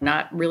bed,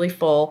 not really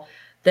full,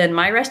 then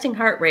my resting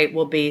heart rate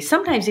will be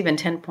sometimes even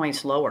 10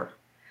 points lower.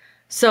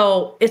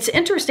 So it's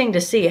interesting to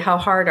see how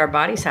hard our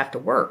bodies have to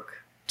work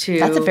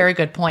That's a very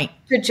good point.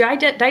 To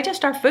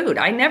digest our food.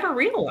 I never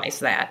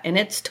realized that. And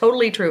it's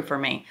totally true for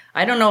me.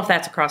 I don't know if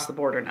that's across the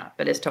board or not,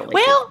 but it's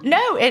totally true.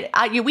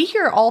 No, we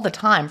hear all the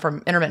time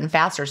from intermittent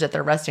fasters that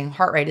their resting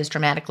heart rate is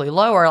dramatically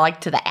lower,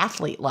 like to the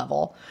athlete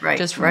level,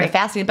 just from the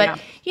fasting. But,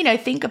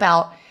 think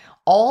about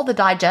all the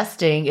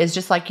digesting is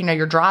just like,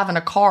 you're driving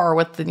a car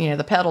with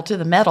the pedal to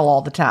the metal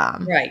all the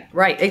time.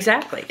 Right.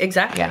 Exactly.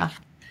 Yeah.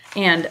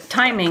 And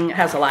timing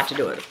has a lot to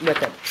do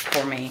with it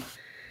for me.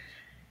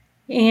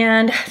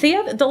 And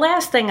the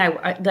last thing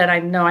that I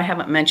know I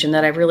haven't mentioned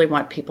that I really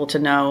want people to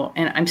know,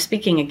 and I'm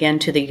speaking again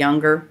to the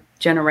younger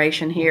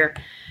generation here.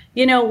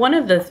 One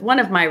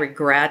of my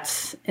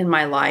regrets in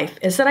my life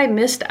is that I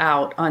missed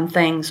out on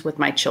things with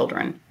my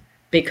children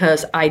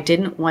because I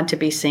didn't want to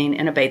be seen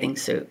in a bathing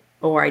suit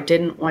or I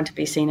didn't want to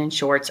be seen in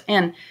shorts.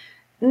 And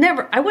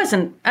I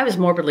was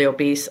morbidly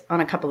obese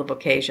on a couple of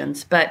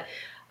occasions, but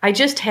I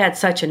just had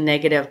such a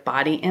negative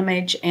body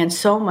image and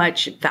so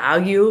much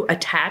value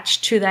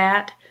attached to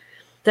that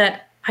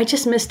I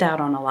just missed out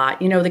on a lot.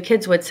 The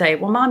kids would say,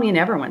 well, Mom, you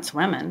never went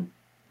swimming.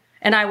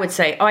 And I would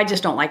say, oh, I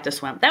just don't like to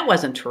swim. That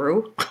wasn't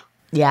true.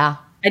 Yeah.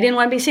 I didn't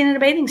want to be seen in a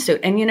bathing suit.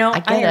 And,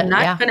 I am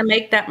not going to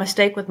make that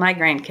mistake with my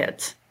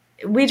grandkids.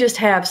 We just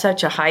have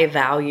such a high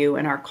value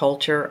in our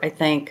culture, I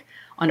think,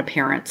 on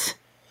appearance.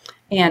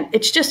 And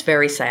it's just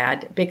very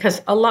sad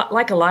because a lot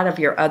of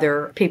your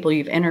other people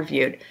you've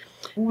interviewed,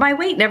 My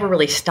weight never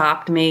really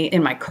stopped me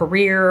in my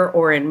career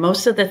or in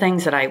most of the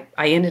things that I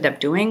ended up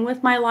doing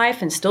with my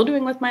life and still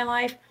doing with my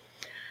life.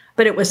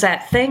 But it was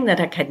that thing that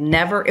I could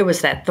never, it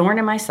was that thorn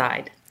in my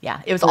side.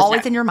 Yeah, it was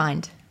always in your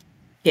mind.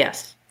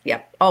 Yes.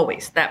 Yep.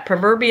 Always. That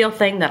proverbial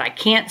thing that I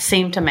can't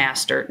seem to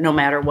master no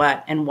matter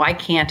what. And why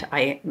can't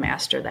I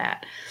master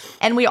that?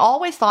 And we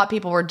always thought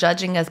people were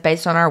judging us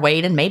based on our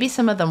weight, and maybe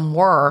some of them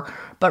were,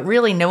 but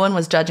really no one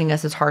was judging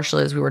us as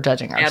harshly as we were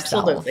judging ourselves.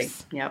 Absolutely.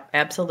 Yep.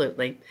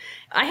 Absolutely.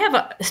 I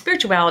have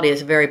spirituality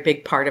is a very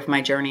big part of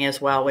my journey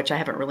as well, which I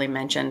haven't really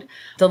mentioned.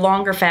 The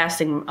longer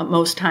fasting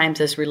most times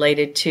is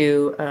related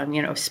to,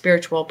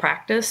 spiritual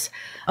practice.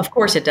 Of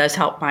course, it does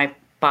help my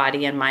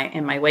body and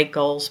my weight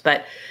goals,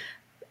 but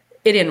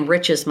it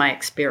enriches my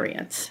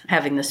experience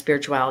having the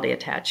spirituality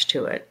attached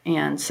to it.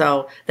 And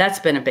so that's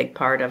been a big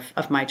part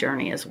of my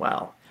journey as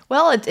well.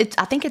 Well, I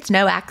think it's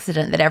no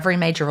accident that every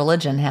major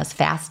religion has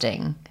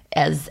fasting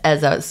as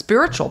a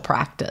spiritual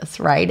practice,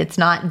 right? It's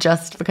not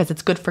just because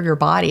it's good for your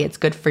body, it's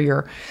good for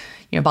your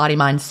body,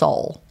 mind,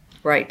 soul.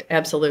 Right,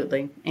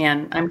 absolutely.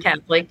 And I'm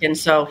Catholic, and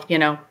so,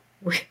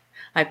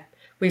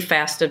 we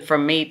fasted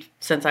from meat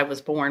since I was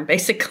born,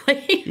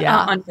 basically,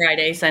 on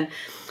Fridays.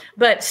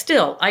 But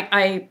still,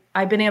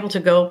 I've been able to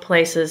go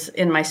places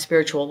in my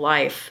spiritual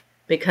life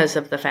because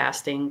of the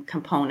fasting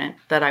component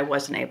that I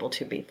wasn't able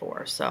to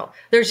before. So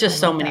there's just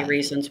so many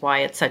reasons why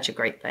it's such a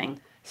great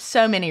thing.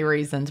 So many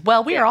reasons.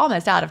 Well, we are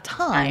almost out of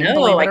time, I know,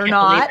 believe it or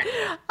not.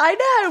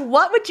 I know.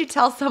 What would you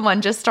tell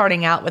someone just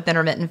starting out with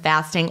intermittent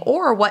fasting,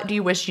 or what do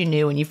you wish you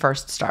knew when you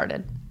first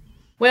started?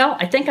 Well,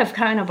 I think I've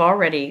kind of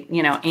already,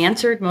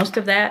 answered most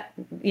of that.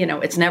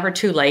 It's never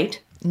too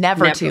late.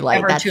 Never too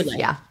late. Never too late.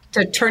 Yeah.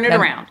 To turn it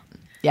around.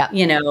 Yeah.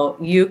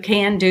 You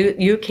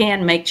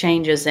can make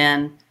changes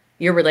in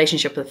your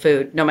relationship with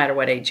food, no matter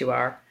what age you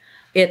are.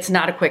 It's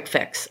not a quick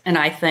fix. And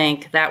I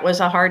think that was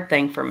a hard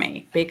thing for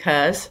me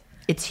because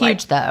it's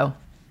huge though.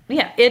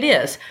 Yeah, it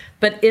is.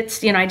 But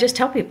it's, I just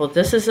tell people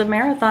this is a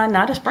marathon,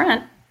 not a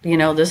sprint.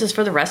 This is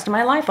for the rest of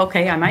my life.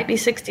 Okay, I might be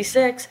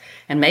 66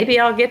 and maybe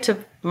I'll get to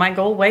my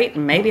goal weight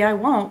and maybe I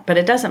won't, but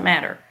it doesn't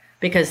matter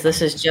because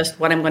this is just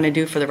what I'm going to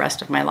do for the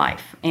rest of my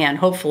life. And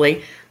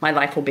hopefully my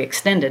life will be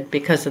extended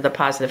because of the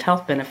positive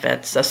health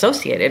benefits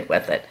associated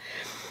with it.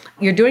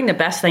 You're doing the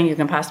best thing you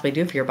can possibly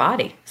do for your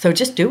body. So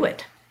just do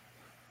it.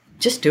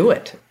 Just do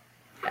it.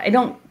 I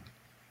don't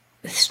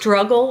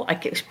struggle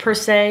per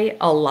se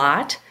a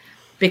lot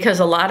because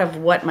a lot of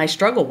what my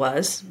struggle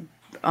was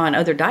on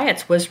other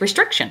diets was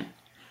restriction.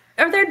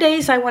 Are there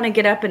days I want to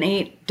get up and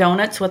eat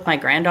donuts with my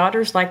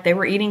granddaughters like they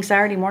were eating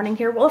Saturday morning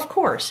here? Well, of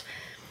course.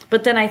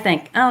 But then I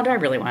think, oh, do I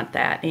really want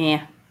that?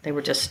 They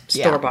were just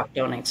store-bought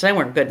donuts. They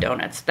weren't good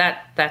donuts.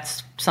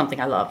 That's something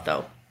I love,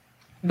 though.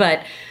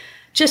 But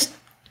just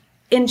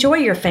enjoy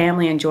your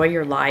family, enjoy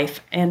your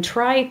life, and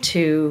try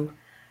to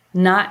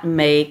not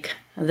make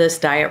this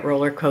diet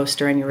roller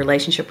coaster in your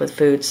relationship with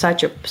food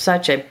such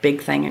a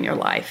big thing in your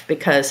life,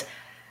 because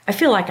I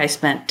feel like I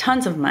spent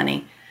tons of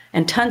money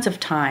and tons of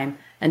time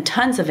and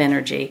tons of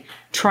energy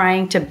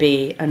trying to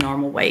be a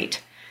normal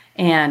weight.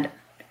 And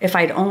if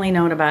I'd only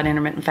known about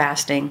intermittent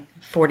fasting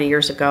 40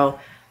 years ago,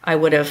 I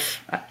would have,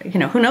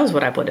 who knows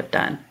what I would have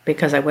done,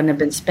 because I wouldn't have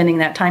been spending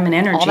that time and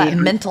energy. All that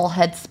mental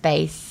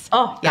headspace.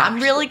 Oh, yeah.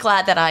 I'm really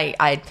glad that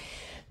I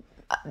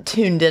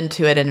tuned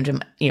into it,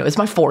 and it was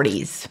my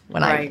 40s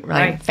when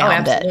I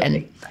found it,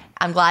 and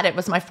I'm glad it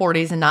was my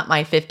 40s and not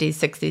my 50s,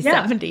 60s,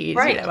 70s.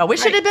 Right, I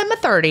wish it had been my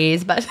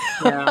 30s, but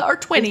or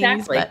 20s.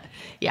 Exactly. But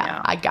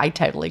I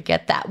totally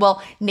get that.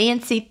 Well,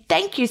 Nancy,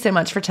 thank you so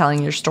much for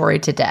telling your story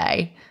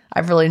today.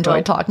 I've really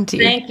enjoyed talking to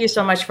you. Thank you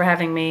so much for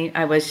having me.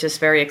 I was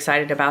just very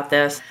excited about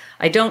this.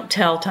 I don't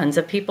tell tons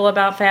of people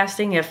about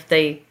fasting. If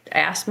they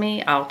ask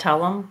me, I'll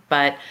tell them.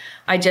 But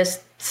I just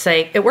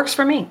say it works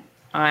for me.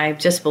 I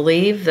just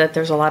believe that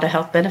there's a lot of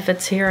health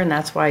benefits here, and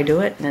that's why I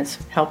do it. And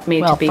it's helped me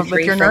to be free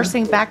with your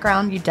nursing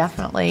background, you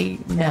definitely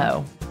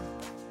know.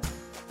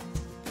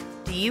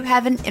 Do you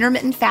have an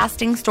intermittent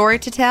fasting story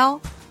to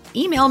tell?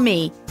 Email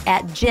me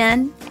at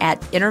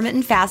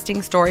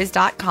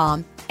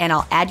jen@intermittentfastingstories.com, and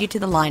I'll add you to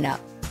the lineup.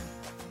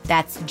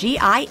 That's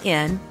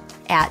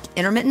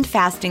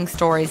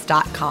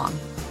GIN@intermittentfastingstories.com.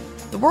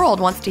 The world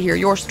wants to hear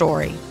your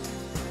story.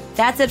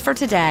 That's it for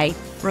today.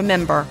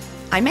 Remember,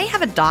 I may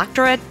have a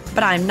doctorate,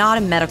 but I'm not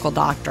a medical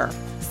doctor.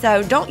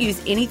 So don't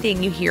use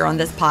anything you hear on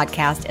this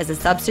podcast as a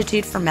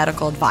substitute for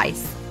medical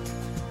advice.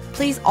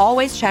 Please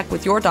always check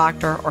with your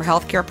doctor or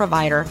healthcare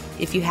provider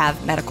if you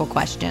have medical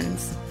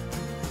questions.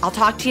 I'll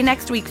talk to you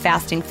next week,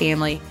 Fasting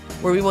Family,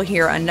 where we will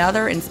hear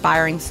another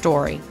inspiring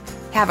story.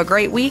 Have a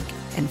great week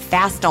and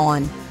fast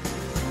on.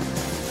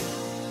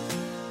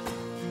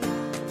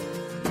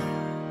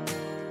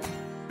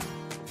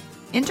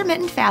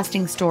 Intermittent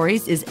Fasting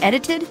Stories is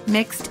edited,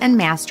 mixed, and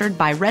mastered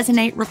by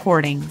Resonate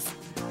Recordings.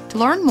 To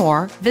learn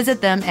more,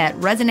 visit them at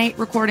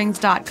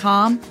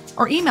resonaterecordings.com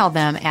or email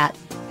them at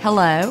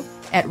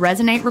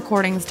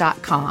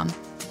hello@resonaterecordings.com.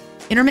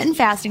 Intermittent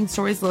Fasting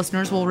Stories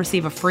listeners will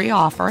receive a free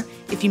offer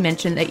if you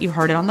mention that you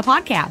heard it on the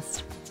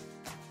podcast.